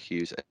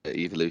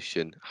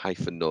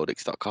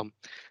sean.hughes@evolution-nordics.com,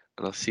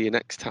 and I'll see you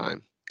next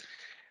time.